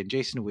myself, Dre, and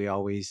Jason, we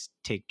always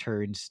take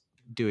turns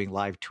doing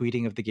live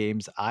tweeting of the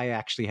games. I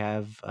actually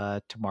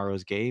have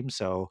tomorrow's game,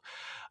 so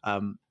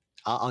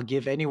I'll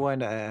give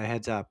anyone a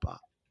heads up.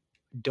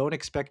 Don't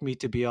expect me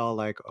to be all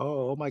like,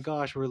 oh my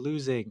gosh, we're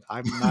losing.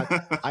 I'm not.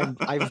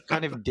 I've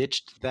kind of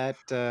ditched that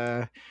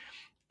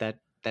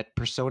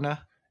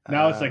persona.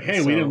 Now it's like,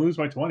 hey, we didn't lose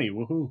by 20.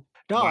 Woohoo!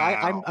 No,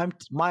 Wow. I'm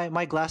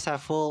my glass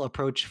half full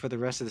approach for the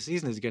rest of the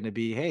season is going to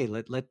be, hey,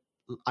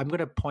 I'm going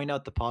to point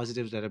out the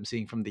positives that I'm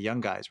seeing from the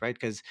young guys, right?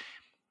 Because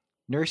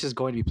Nurse is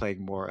going to be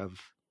playing more of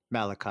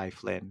Malachi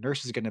Flynn.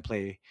 Nurse is going to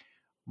play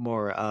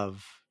more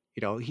of,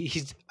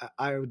 he's.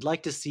 I would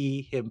like to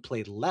see him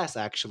play less,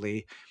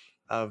 actually,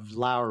 of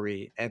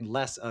Lowry and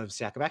less of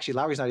Siakam. Actually,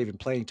 Lowry's not even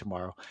playing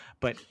tomorrow.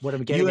 But what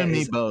I'm You getting at and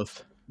me is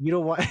both. you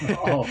don't want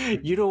Oh.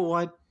 you don't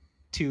want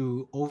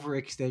to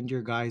overextend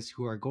your guys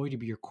who are going to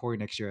be your core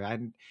next year.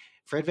 And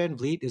Fred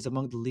VanVleet is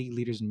among the league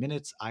leaders in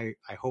minutes. I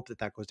hope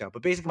that goes down.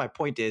 But basically, my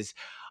point is,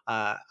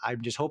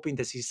 I'm just hoping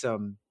to see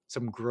some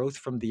growth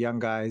from the young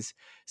guys,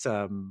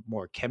 some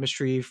more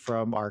chemistry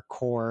from our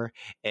core,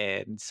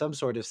 and some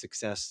sort of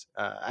success,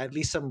 at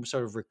least some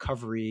sort of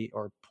recovery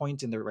or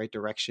point in the right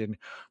direction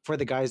for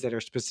the guys that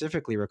are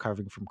specifically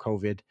recovering from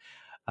COVID.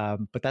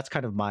 But that's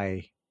kind of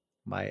my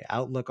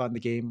outlook on the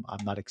game.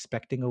 I'm not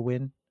expecting a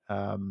win.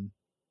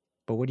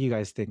 But what do you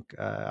guys think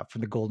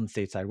from the Golden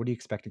State side? What are you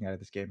expecting out of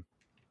this game?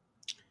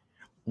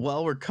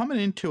 Well, we're coming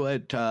into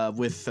it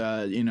with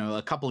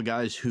a couple of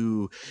guys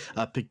who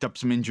picked up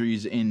some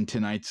injuries in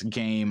tonight's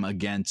game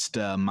against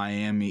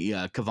Miami.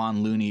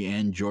 Kevon Looney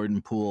and Jordan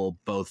Poole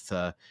both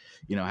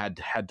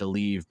had to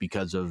leave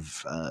because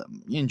of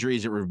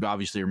injuries. It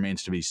obviously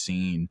remains to be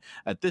seen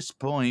at this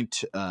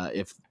point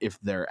if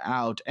they're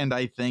out. And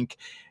I think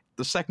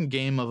the second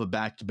game of a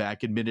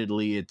back-to-back,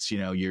 admittedly, it's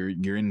you're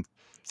in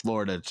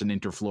Florida. It's an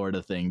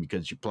inter-Florida thing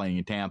because you're playing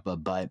in Tampa,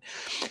 but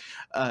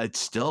it's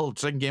still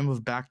second game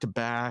of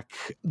back-to-back.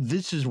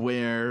 This is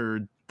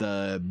where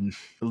at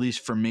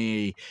least for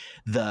me,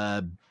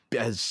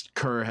 as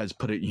Kerr has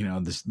put it,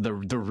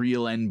 the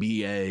real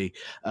NBA.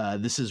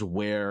 This is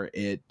where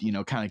it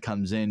kind of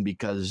comes in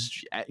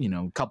because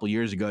a couple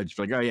years ago it's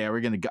like, oh yeah,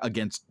 we're gonna go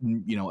against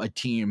a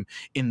team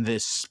in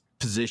this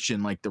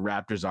position like the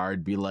Raptors are.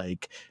 It'd be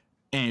like,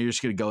 and you're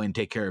just going to go and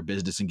take care of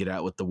business and get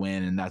out with the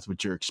win, and that's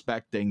what you're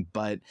expecting.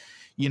 But,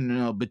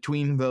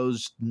 between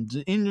those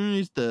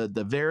injuries,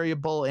 the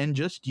variable, and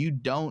just you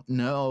don't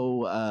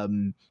know,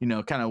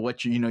 kind of what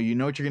what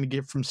you're going to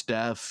get from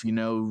Steph,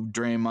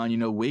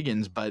 Draymond,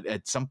 Wiggins. But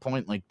at some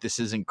point, like this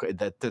isn't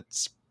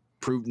that's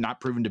not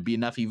proven to be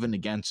enough even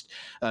against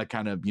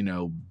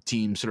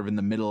teams sort of in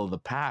the middle of the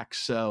pack.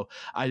 So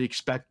I'd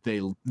expect they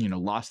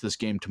lost this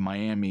game to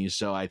Miami,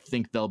 so I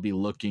think they'll be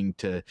looking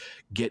to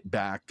get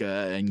back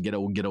and get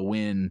a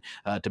win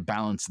to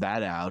balance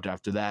that out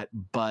after that.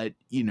 But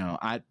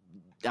I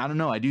don't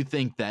know, I do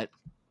think that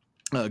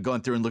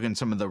going through and looking at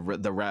some of who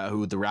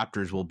the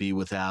Raptors will be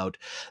without,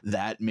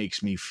 that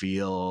makes me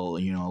feel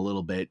a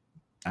little bit,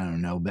 I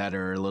don't know,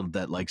 better, a little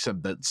bit like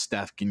that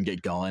Steph can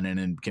get going and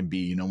it can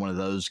be, one of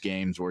those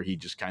games where he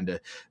just kind of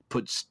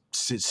puts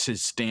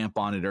his stamp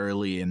on it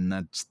early, and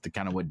that's the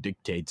kind of what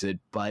dictates it.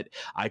 But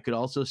I could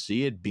also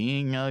see it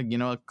being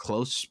a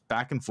close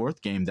back and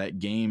forth game. That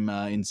game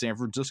in San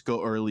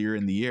Francisco earlier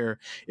in the year,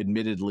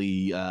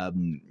 admittedly,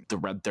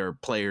 their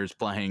players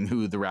playing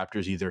who the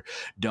Raptors either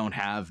don't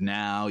have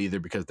now, either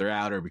because they're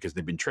out or because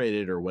they've been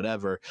traded or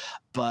whatever.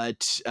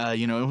 But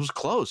it was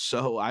close,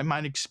 so I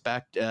might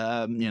expect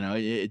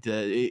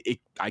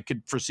I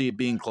could foresee it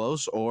being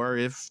close, or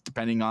if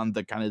depending on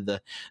the kind of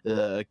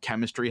the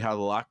chemistry, how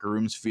the locker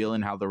room's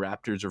feeling, how the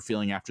Raptors are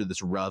feeling after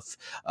this rough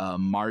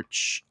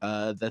March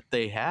that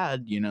they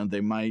had,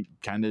 they might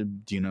kind of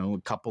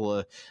a couple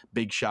of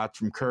big shots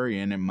from Curry,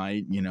 and it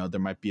might there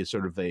might be a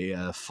sort of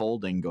a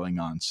folding going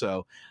on.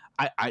 So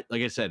I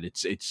like I said,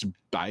 it's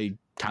I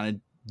kind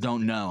of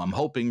don't know. I'm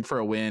hoping for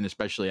a win,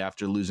 especially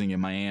after losing in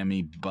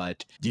Miami,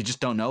 but you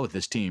just don't know with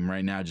this team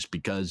right now, just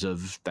because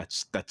of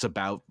that's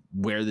about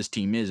where this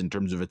team is in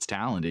terms of its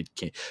talent. It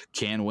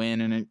can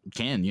win, and it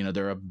can.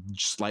 They're a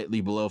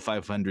slightly below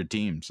 500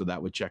 team, so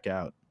that would check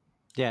out.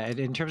 Yeah, and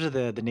in terms of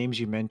the names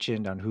you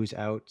mentioned on who's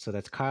out, so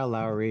that's Kyle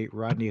Lowry,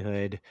 Rodney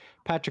Hood,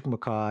 Patrick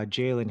McCaw,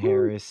 Jalen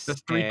Harris.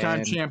 That's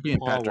three-time champion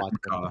Paul Patrick Watson.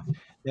 McCaw.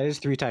 That is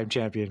three-time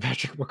champion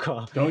Patrick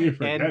McCaw. Don't you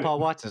forget and Paul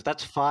it. Watson.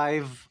 That's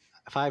five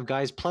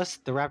guys, plus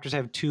the Raptors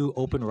have 2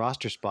 open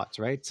roster spots,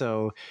 right?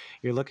 So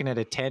you're looking at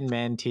a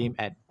 10-man team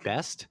at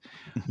best,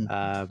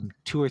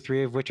 2 or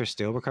 3 of which are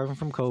still recovering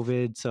from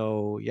COVID.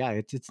 So yeah,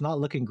 it's not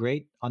looking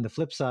great. On the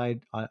flip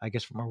side, I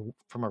guess from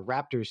a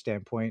Raptors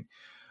standpoint,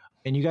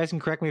 and you guys can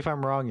correct me if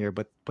I'm wrong here,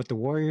 but the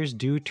Warriors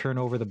do turn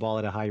over the ball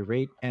at a high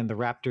rate, and the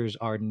Raptors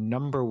are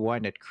number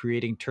 1 at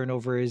creating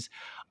turnovers.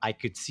 I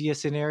could see a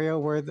scenario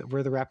where the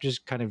Raptors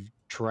kind of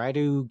try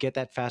to get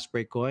that fast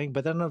break going,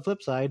 but then on the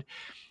flip side,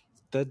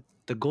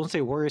 the Golden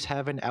State Warriors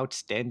have an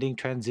outstanding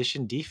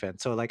transition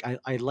defense. So like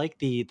I like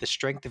the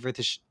strength of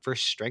this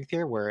first strength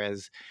here,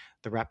 whereas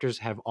the Raptors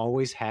have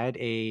always had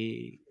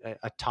a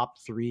top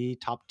 3,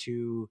 top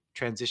 2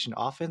 transition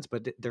offense,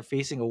 but they're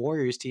facing a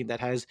Warriors team that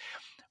has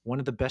one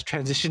of the best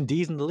transition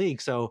Ds in the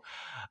league. So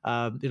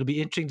it'll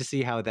be interesting to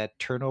see how that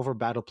turnover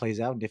battle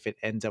plays out, and if it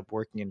ends up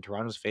working in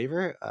Toronto's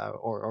favor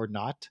or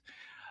not.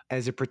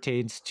 As it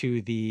pertains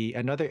to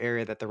another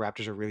area that the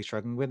Raptors are really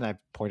struggling with, and I've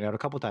pointed out a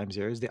couple times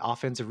here, is the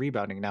offensive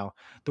rebounding. Now,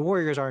 the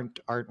Warriors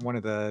aren't one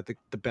of the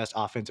best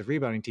offensive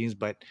rebounding teams,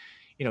 but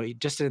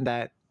just in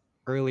that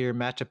earlier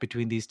matchup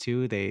between these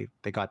two, they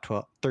got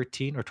 12 or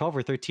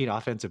 13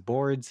 offensive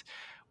boards,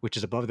 which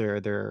is above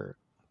their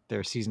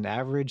season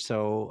average.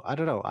 So I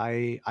don't know.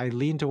 I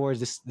lean towards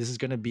this. This is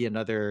going to be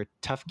another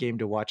tough game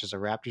to watch as a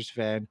Raptors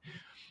fan,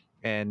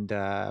 and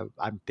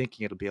I'm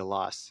thinking it'll be a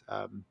loss.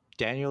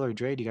 Daniel or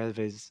Dre, do you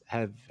guys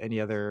have any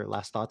other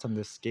last thoughts on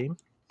this game?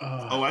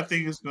 I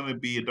think it's going to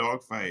be a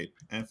dogfight.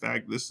 In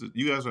fact,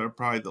 you guys are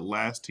probably the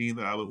last team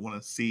that I would want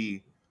to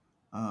see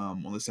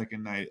on the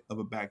second night of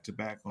a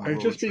back-to-back on a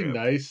road trip. Are you just being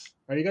nice?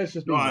 Are you guys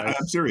just being nice?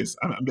 I'm serious.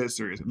 I'm dead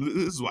serious.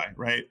 This is why,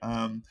 right?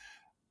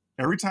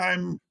 Every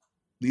time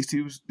these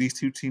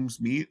two teams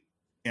meet,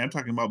 and I'm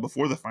talking about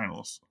before the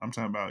finals, I'm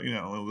talking about,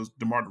 it was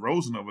DeMar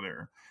DeRozan over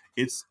there.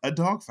 It's a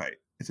dogfight.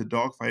 It's a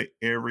dogfight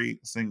every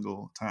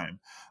single time.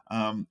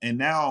 And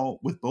now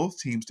with both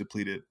teams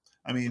depleted,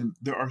 I mean,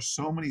 there are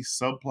so many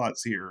subplots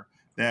here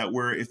that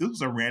where if this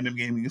was a random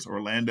game against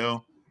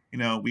Orlando,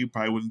 we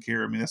probably wouldn't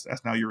care. I mean,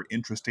 that's now your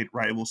intrastate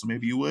rival, so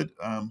maybe you would.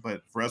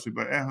 But for us, we'd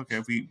be like, okay,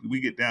 if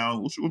we get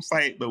down, we'll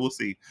fight, but we'll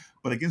see.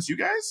 But against you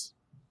guys,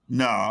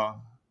 nah,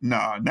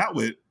 not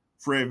with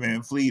Fred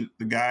VanVleet,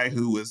 the guy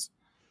who was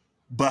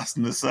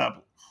busting us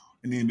up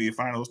in the NBA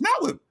Finals.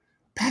 Not with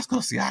Pascal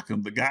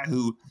Siakam, the guy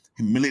who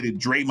humiliated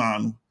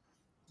Draymond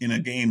in a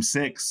Game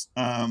 6.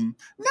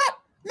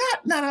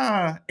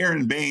 Not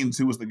Aaron Baines,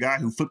 who was the guy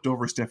who flipped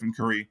over Stephen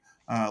Curry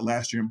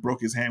last year and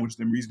broke his hand, which is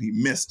the reason he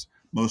missed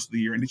most of the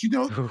year. And did you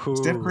know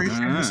Steph Curry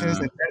says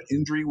that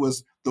injury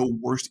was the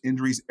worst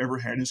injury he's ever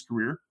had in his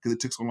career because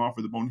it took so long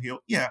for the bone to heal?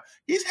 Yeah,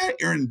 he's had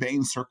Aaron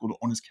Baines circled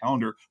on his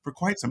calendar for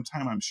quite some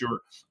time, I'm sure.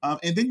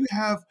 And then you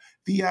have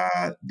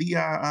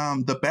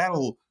the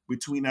battle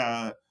between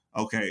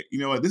okay, you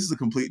know what? This is a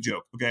complete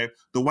joke, okay?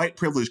 The white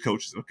privilege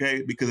coaches,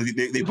 okay? Because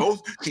they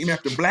both came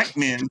after black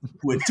men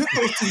who had took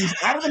those teams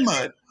out of the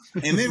mud.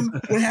 And then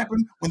what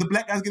happened when the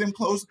black guys get in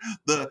close?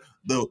 The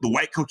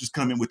white coaches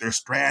come in with their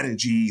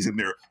strategies and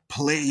their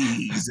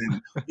plays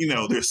and,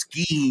 their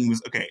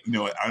schemes. Okay,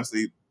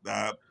 honestly,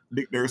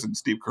 Nick Nurse and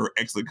Steve Kerr,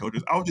 excellent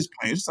coaches. I was just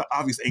playing. It's just an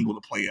obvious angle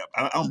to play up.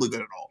 I don't believe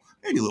that at all.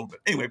 Maybe a little bit.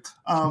 Anyway,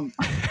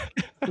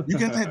 you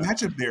got that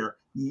matchup there.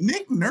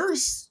 Nick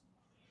Nurse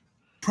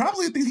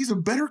probably thinks he's a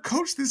better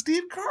coach than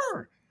Steve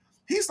Kerr.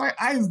 He's like,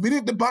 I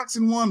invented the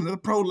boxing one at the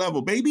pro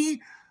level, baby.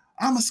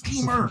 I'm a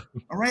schemer,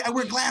 all right? I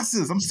wear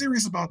glasses. I'm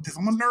serious about this.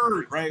 I'm a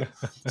nerd, right?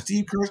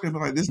 Steve Kerr's gonna be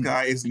like, this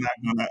guy is not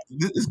gonna.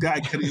 This guy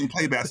couldn't even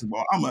play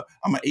basketball. I'm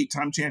an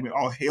 8-time champion.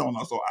 Oh hell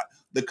no! So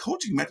the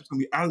coaching matchup's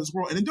gonna be out of this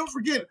world. And then don't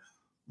forget,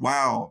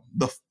 wow,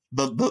 the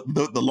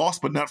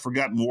lost but not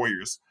forgotten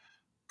Warriors.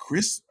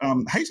 Chris, how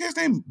you say his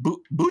name?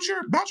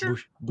 Boucher? Boucher.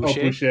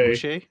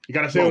 You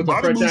gotta say it with the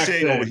French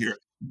accent over here.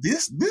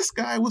 This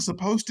guy was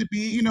supposed to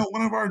be,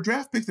 one of our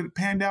draft picks that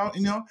panned out.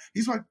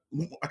 He's like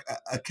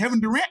a Kevin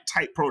Durant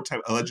type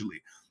prototype,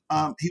 allegedly.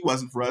 He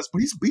wasn't for us,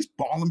 but he's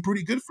balling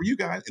pretty good for you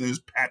guys. And there's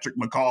Patrick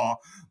McCaw,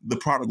 the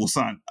prodigal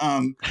son.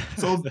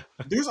 So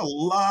there's a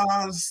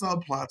lot of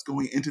subplots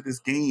going into this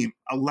game,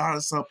 a lot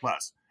of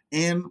subplots.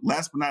 And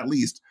last but not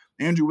least,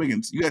 Andrew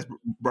Wiggins, you guys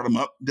brought him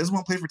up, doesn't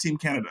want to play for Team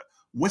Canada.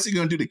 What's he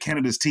going to do to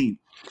Canada's team?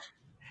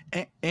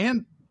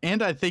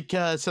 And I think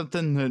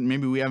something that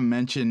maybe we haven't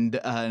mentioned,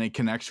 and it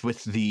connects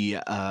with the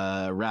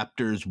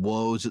Raptors'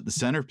 woes at the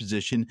center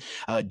position,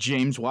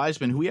 James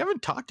Wiseman, who we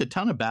haven't talked a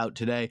ton about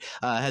today,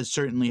 has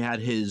certainly had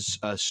his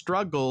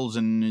struggles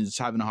and is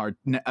having a hard,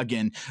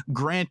 again,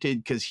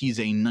 granted, because he's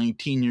a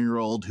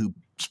 19-year-old who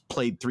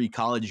played 3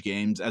 college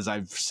games, as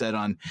I've said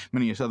on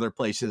many other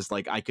places,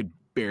 like I could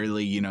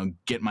barely,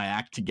 get my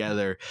act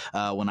together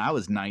when I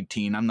was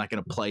 19. I'm not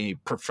going to play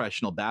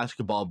professional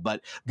basketball,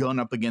 but going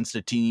up against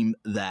a team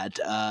that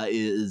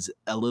is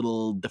a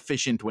little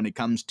deficient when it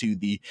comes to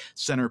the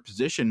center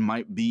position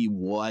might be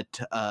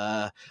what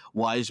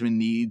Wiseman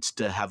needs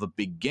to have a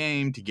big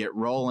game to get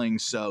rolling.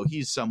 So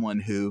he's someone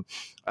who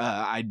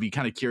I'd be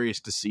kind of curious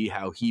to see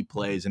how he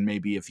plays and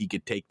maybe if he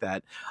could take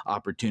that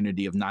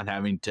opportunity of not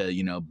having to,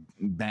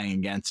 bang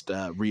against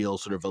a real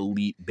sort of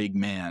elite big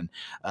man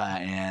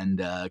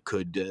and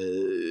could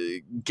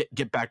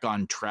get back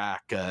on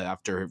track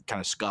after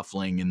kind of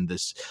scuffling in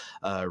this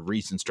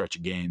recent stretch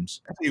of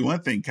games. I'll tell you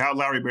one thing, Kyle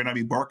Lowry better not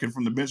be barking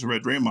from the bench of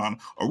Red Draymond,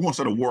 or we're going to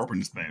start a war up in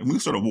this thing. We're going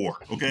to start a war,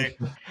 okay?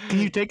 Can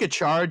you take a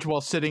charge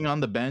while sitting on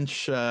the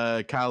bench?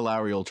 Kyle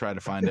Lowry will try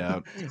to find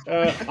out.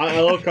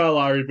 I love Kyle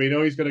Lowry, but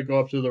he's going to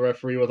go up to the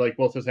referee with like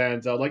both his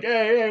hands out, like,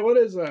 hey, what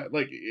is that?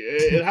 Like,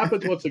 it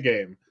happens once a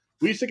game.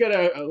 We used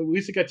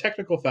to get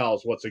technical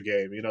fouls once a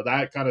game.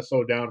 That kind of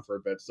slowed down for a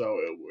bit, so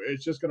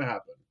it's just going to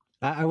happen.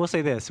 I will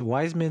say this: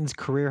 Wiseman's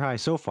career high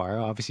so far,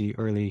 obviously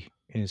early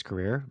in his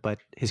career, but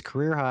his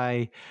career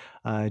high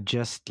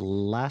just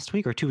last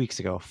week or 2 weeks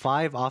ago,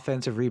 5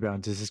 offensive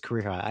rebounds is his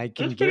career high. I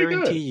can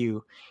guarantee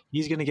you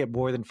he's going to get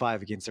more than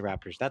 5 against the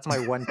Raptors. That's my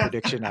one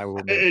prediction I will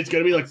make. It's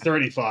going to be like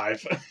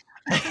 35.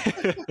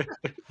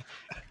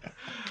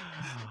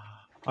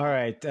 All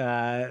right.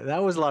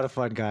 That was a lot of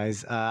fun,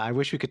 guys. I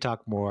wish we could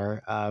talk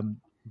more,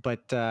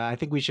 but I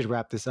think we should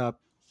wrap this up.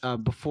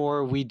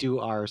 Before we do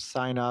our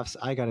sign-offs,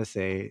 I got to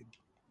say,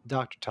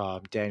 Dr.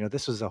 Tom, Daniel,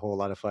 this was a whole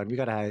lot of fun. We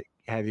got to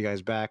have you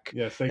guys back,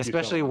 yes, thank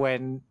especially you,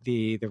 when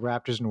the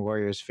Raptors and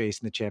Warriors face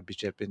in the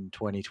championship in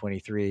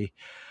 2023.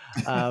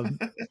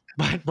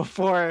 But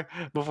before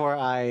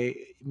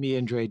me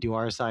and Dre do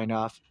our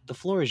sign-off, the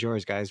floor is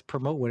yours, guys.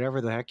 Promote whatever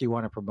the heck you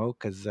want to promote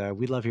because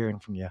we love hearing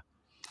from you.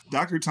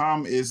 Dr.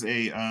 Tom is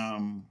a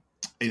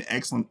an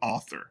excellent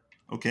author.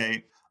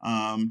 Okay.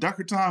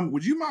 Dr. Tom,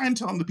 would you mind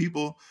telling the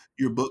people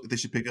your book that they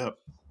should pick up?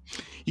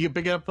 You can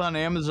pick it up on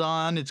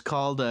Amazon. It's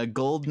called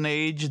Golden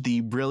Age, The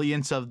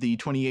Brilliance of the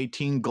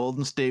 2018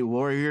 Golden State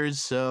Warriors.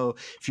 So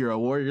if you're a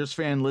Warriors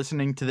fan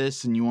listening to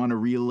this and you want to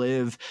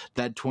relive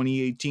that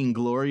 2018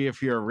 glory,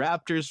 if you're a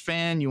Raptors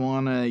fan, you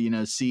want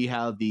to, see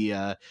how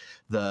your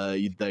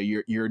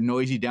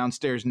noisy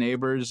downstairs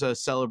neighbors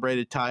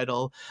celebrated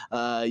title,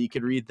 you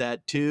could read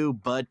that too.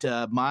 But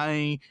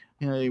my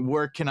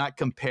work cannot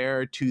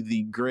compare to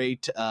the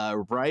great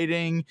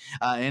writing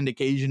and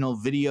occasional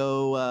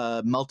video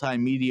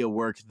multimedia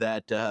work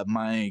that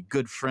my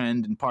good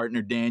friend and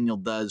partner Daniel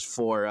does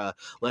for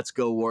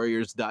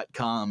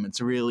Let'sGoWarriors.com. It's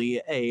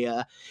really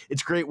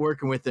it's great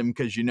working with him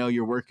because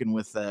you're working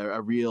with a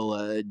real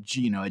a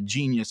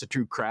genius, a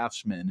true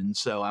craftsman, and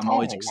so I'm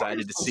always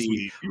excited to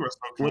see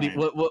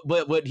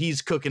what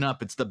he's cooking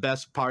up. It's the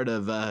best part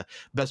of going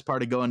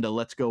to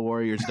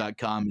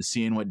Let'sGoWarriors.com is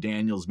seeing what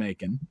Daniel's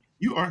making.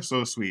 You are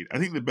so sweet. I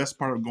think the best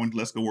part of going to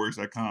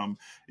Let'sGoWarriors.com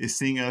is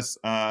seeing us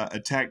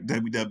attack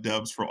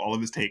WWDubs for all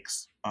of his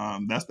takes.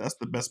 That's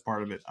the best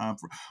part of it.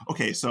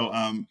 So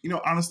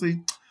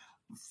honestly,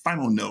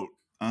 final note,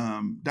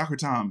 Dr.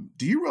 Tom,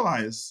 do you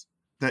realize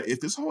that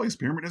if this whole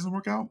experiment doesn't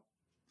work out,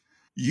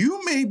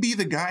 you may be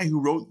the guy who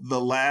wrote the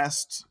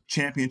last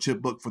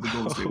championship book for the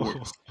Golden State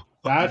Warriors?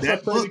 That's a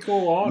pretty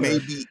cool honor. May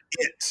be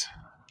it.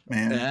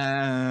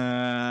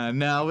 Man.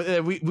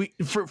 We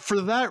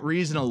for that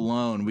reason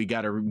alone, we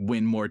got to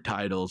win more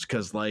titles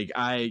because,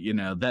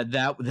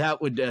 that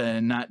would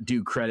not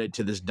do credit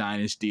to this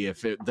dynasty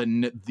if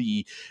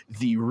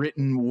the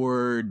written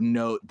word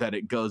note that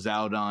it goes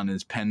out on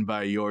is penned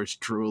by yours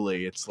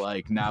truly. It's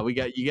like, you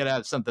got to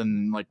have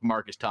something like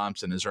Marcus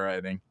Thompson is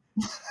writing.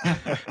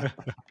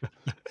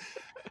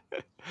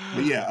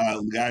 But yeah,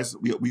 guys,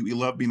 we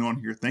love being on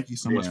here. Thank you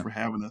so much for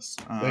having us.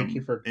 Thank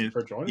you for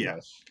joining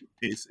us.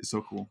 It's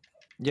so cool.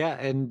 Yeah,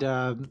 and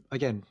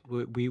again,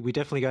 we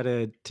definitely got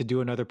to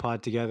do another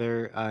pod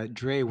together.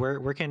 Dre,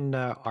 where can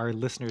our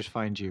listeners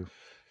find you?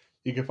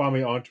 You can find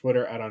me on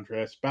Twitter at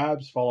Andreas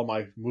Babs. Follow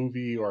my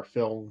movie or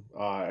film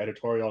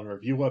editorial and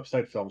review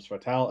website, Films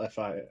Fatale,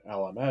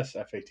 FILMS,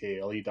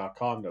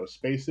 FATALE.com, no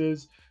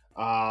spaces.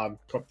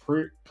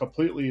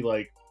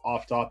 Completely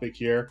off topic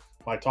here.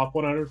 My top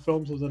 100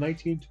 films of the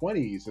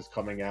 1920s is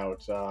coming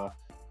out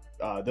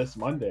this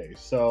Monday.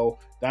 So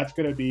that's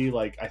going to be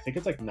I think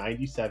it's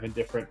 97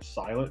 different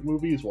silent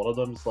movies. One of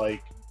them's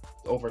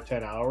over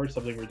 10 hours,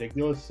 something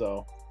ridiculous.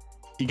 So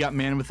you got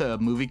Man with a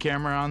Movie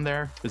Camera on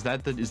there? Is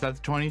that the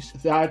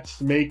 20s? That's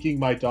making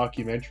my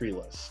documentary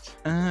list.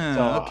 So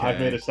okay. I've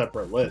made a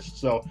separate list.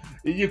 So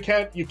you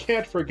can't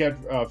forget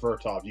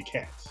Vertov. You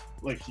can't.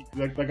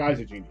 The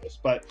guy's a genius.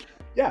 But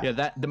yeah,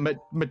 the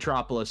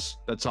Metropolis,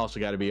 that's also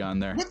got to be on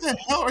there. What the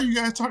hell are you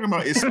guys talking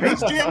about? Is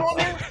Space Jam on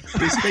there?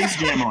 Is Space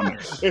Jam on there?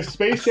 If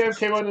Space Jam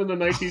came out in the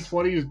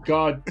 1920s,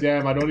 god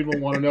damn, I don't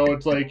even want to know.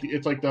 It's like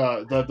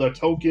the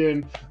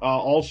token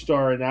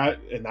all-star in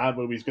that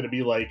movie is going to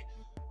be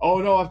oh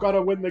no, I've got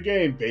to win the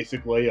game,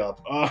 basic layup.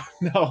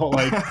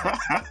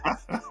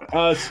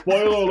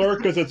 Spoiler alert,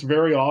 because it's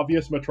very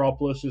obvious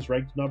Metropolis is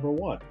ranked number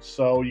 1.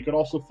 So you can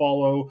also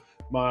follow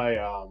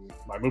my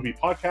movie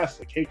podcast,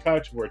 The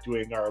K-Cut. We're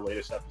doing our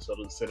latest episode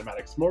of the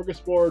Cinematic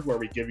Smorgasbord, where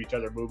we give each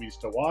other movies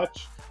to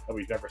watch that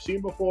we've never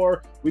seen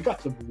before. We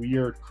got some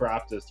weird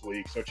crap this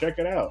week, so check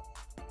it out.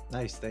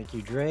 Nice, thank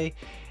you, Dre.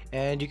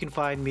 And you can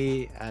find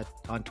me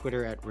on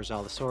Twitter at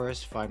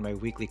Rosalosaurus. Find my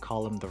weekly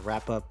column, The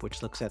Wrap Up,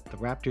 which looks at the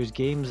Raptors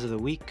games of the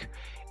week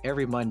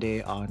every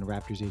Monday on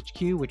Raptors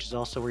HQ, which is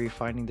also where you're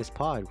finding this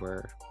pod,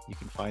 where you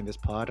can find this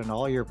pod on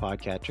all your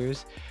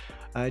podcatchers.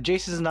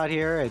 Jason's not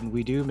here, and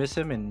we do miss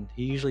him, and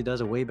he usually does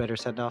a way better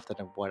send-off than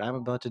what I'm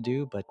about to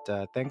do. But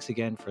thanks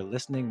again for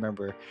listening.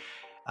 Remember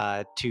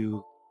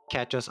to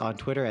catch us on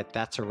Twitter at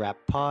That's a Wrap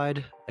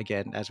Pod.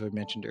 Again, as we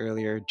mentioned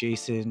earlier,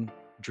 Jason,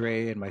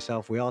 Dre, and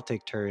myself, we all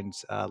take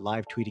turns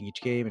live tweeting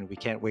each game, and we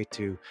can't wait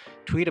to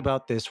tweet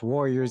about this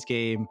Warriors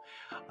game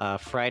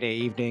Friday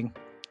evening.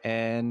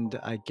 And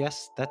I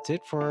guess that's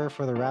it for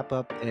the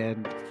wrap-up.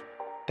 And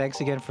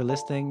thanks again for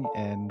listening,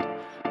 and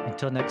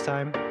until next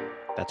time,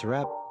 that's a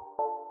wrap.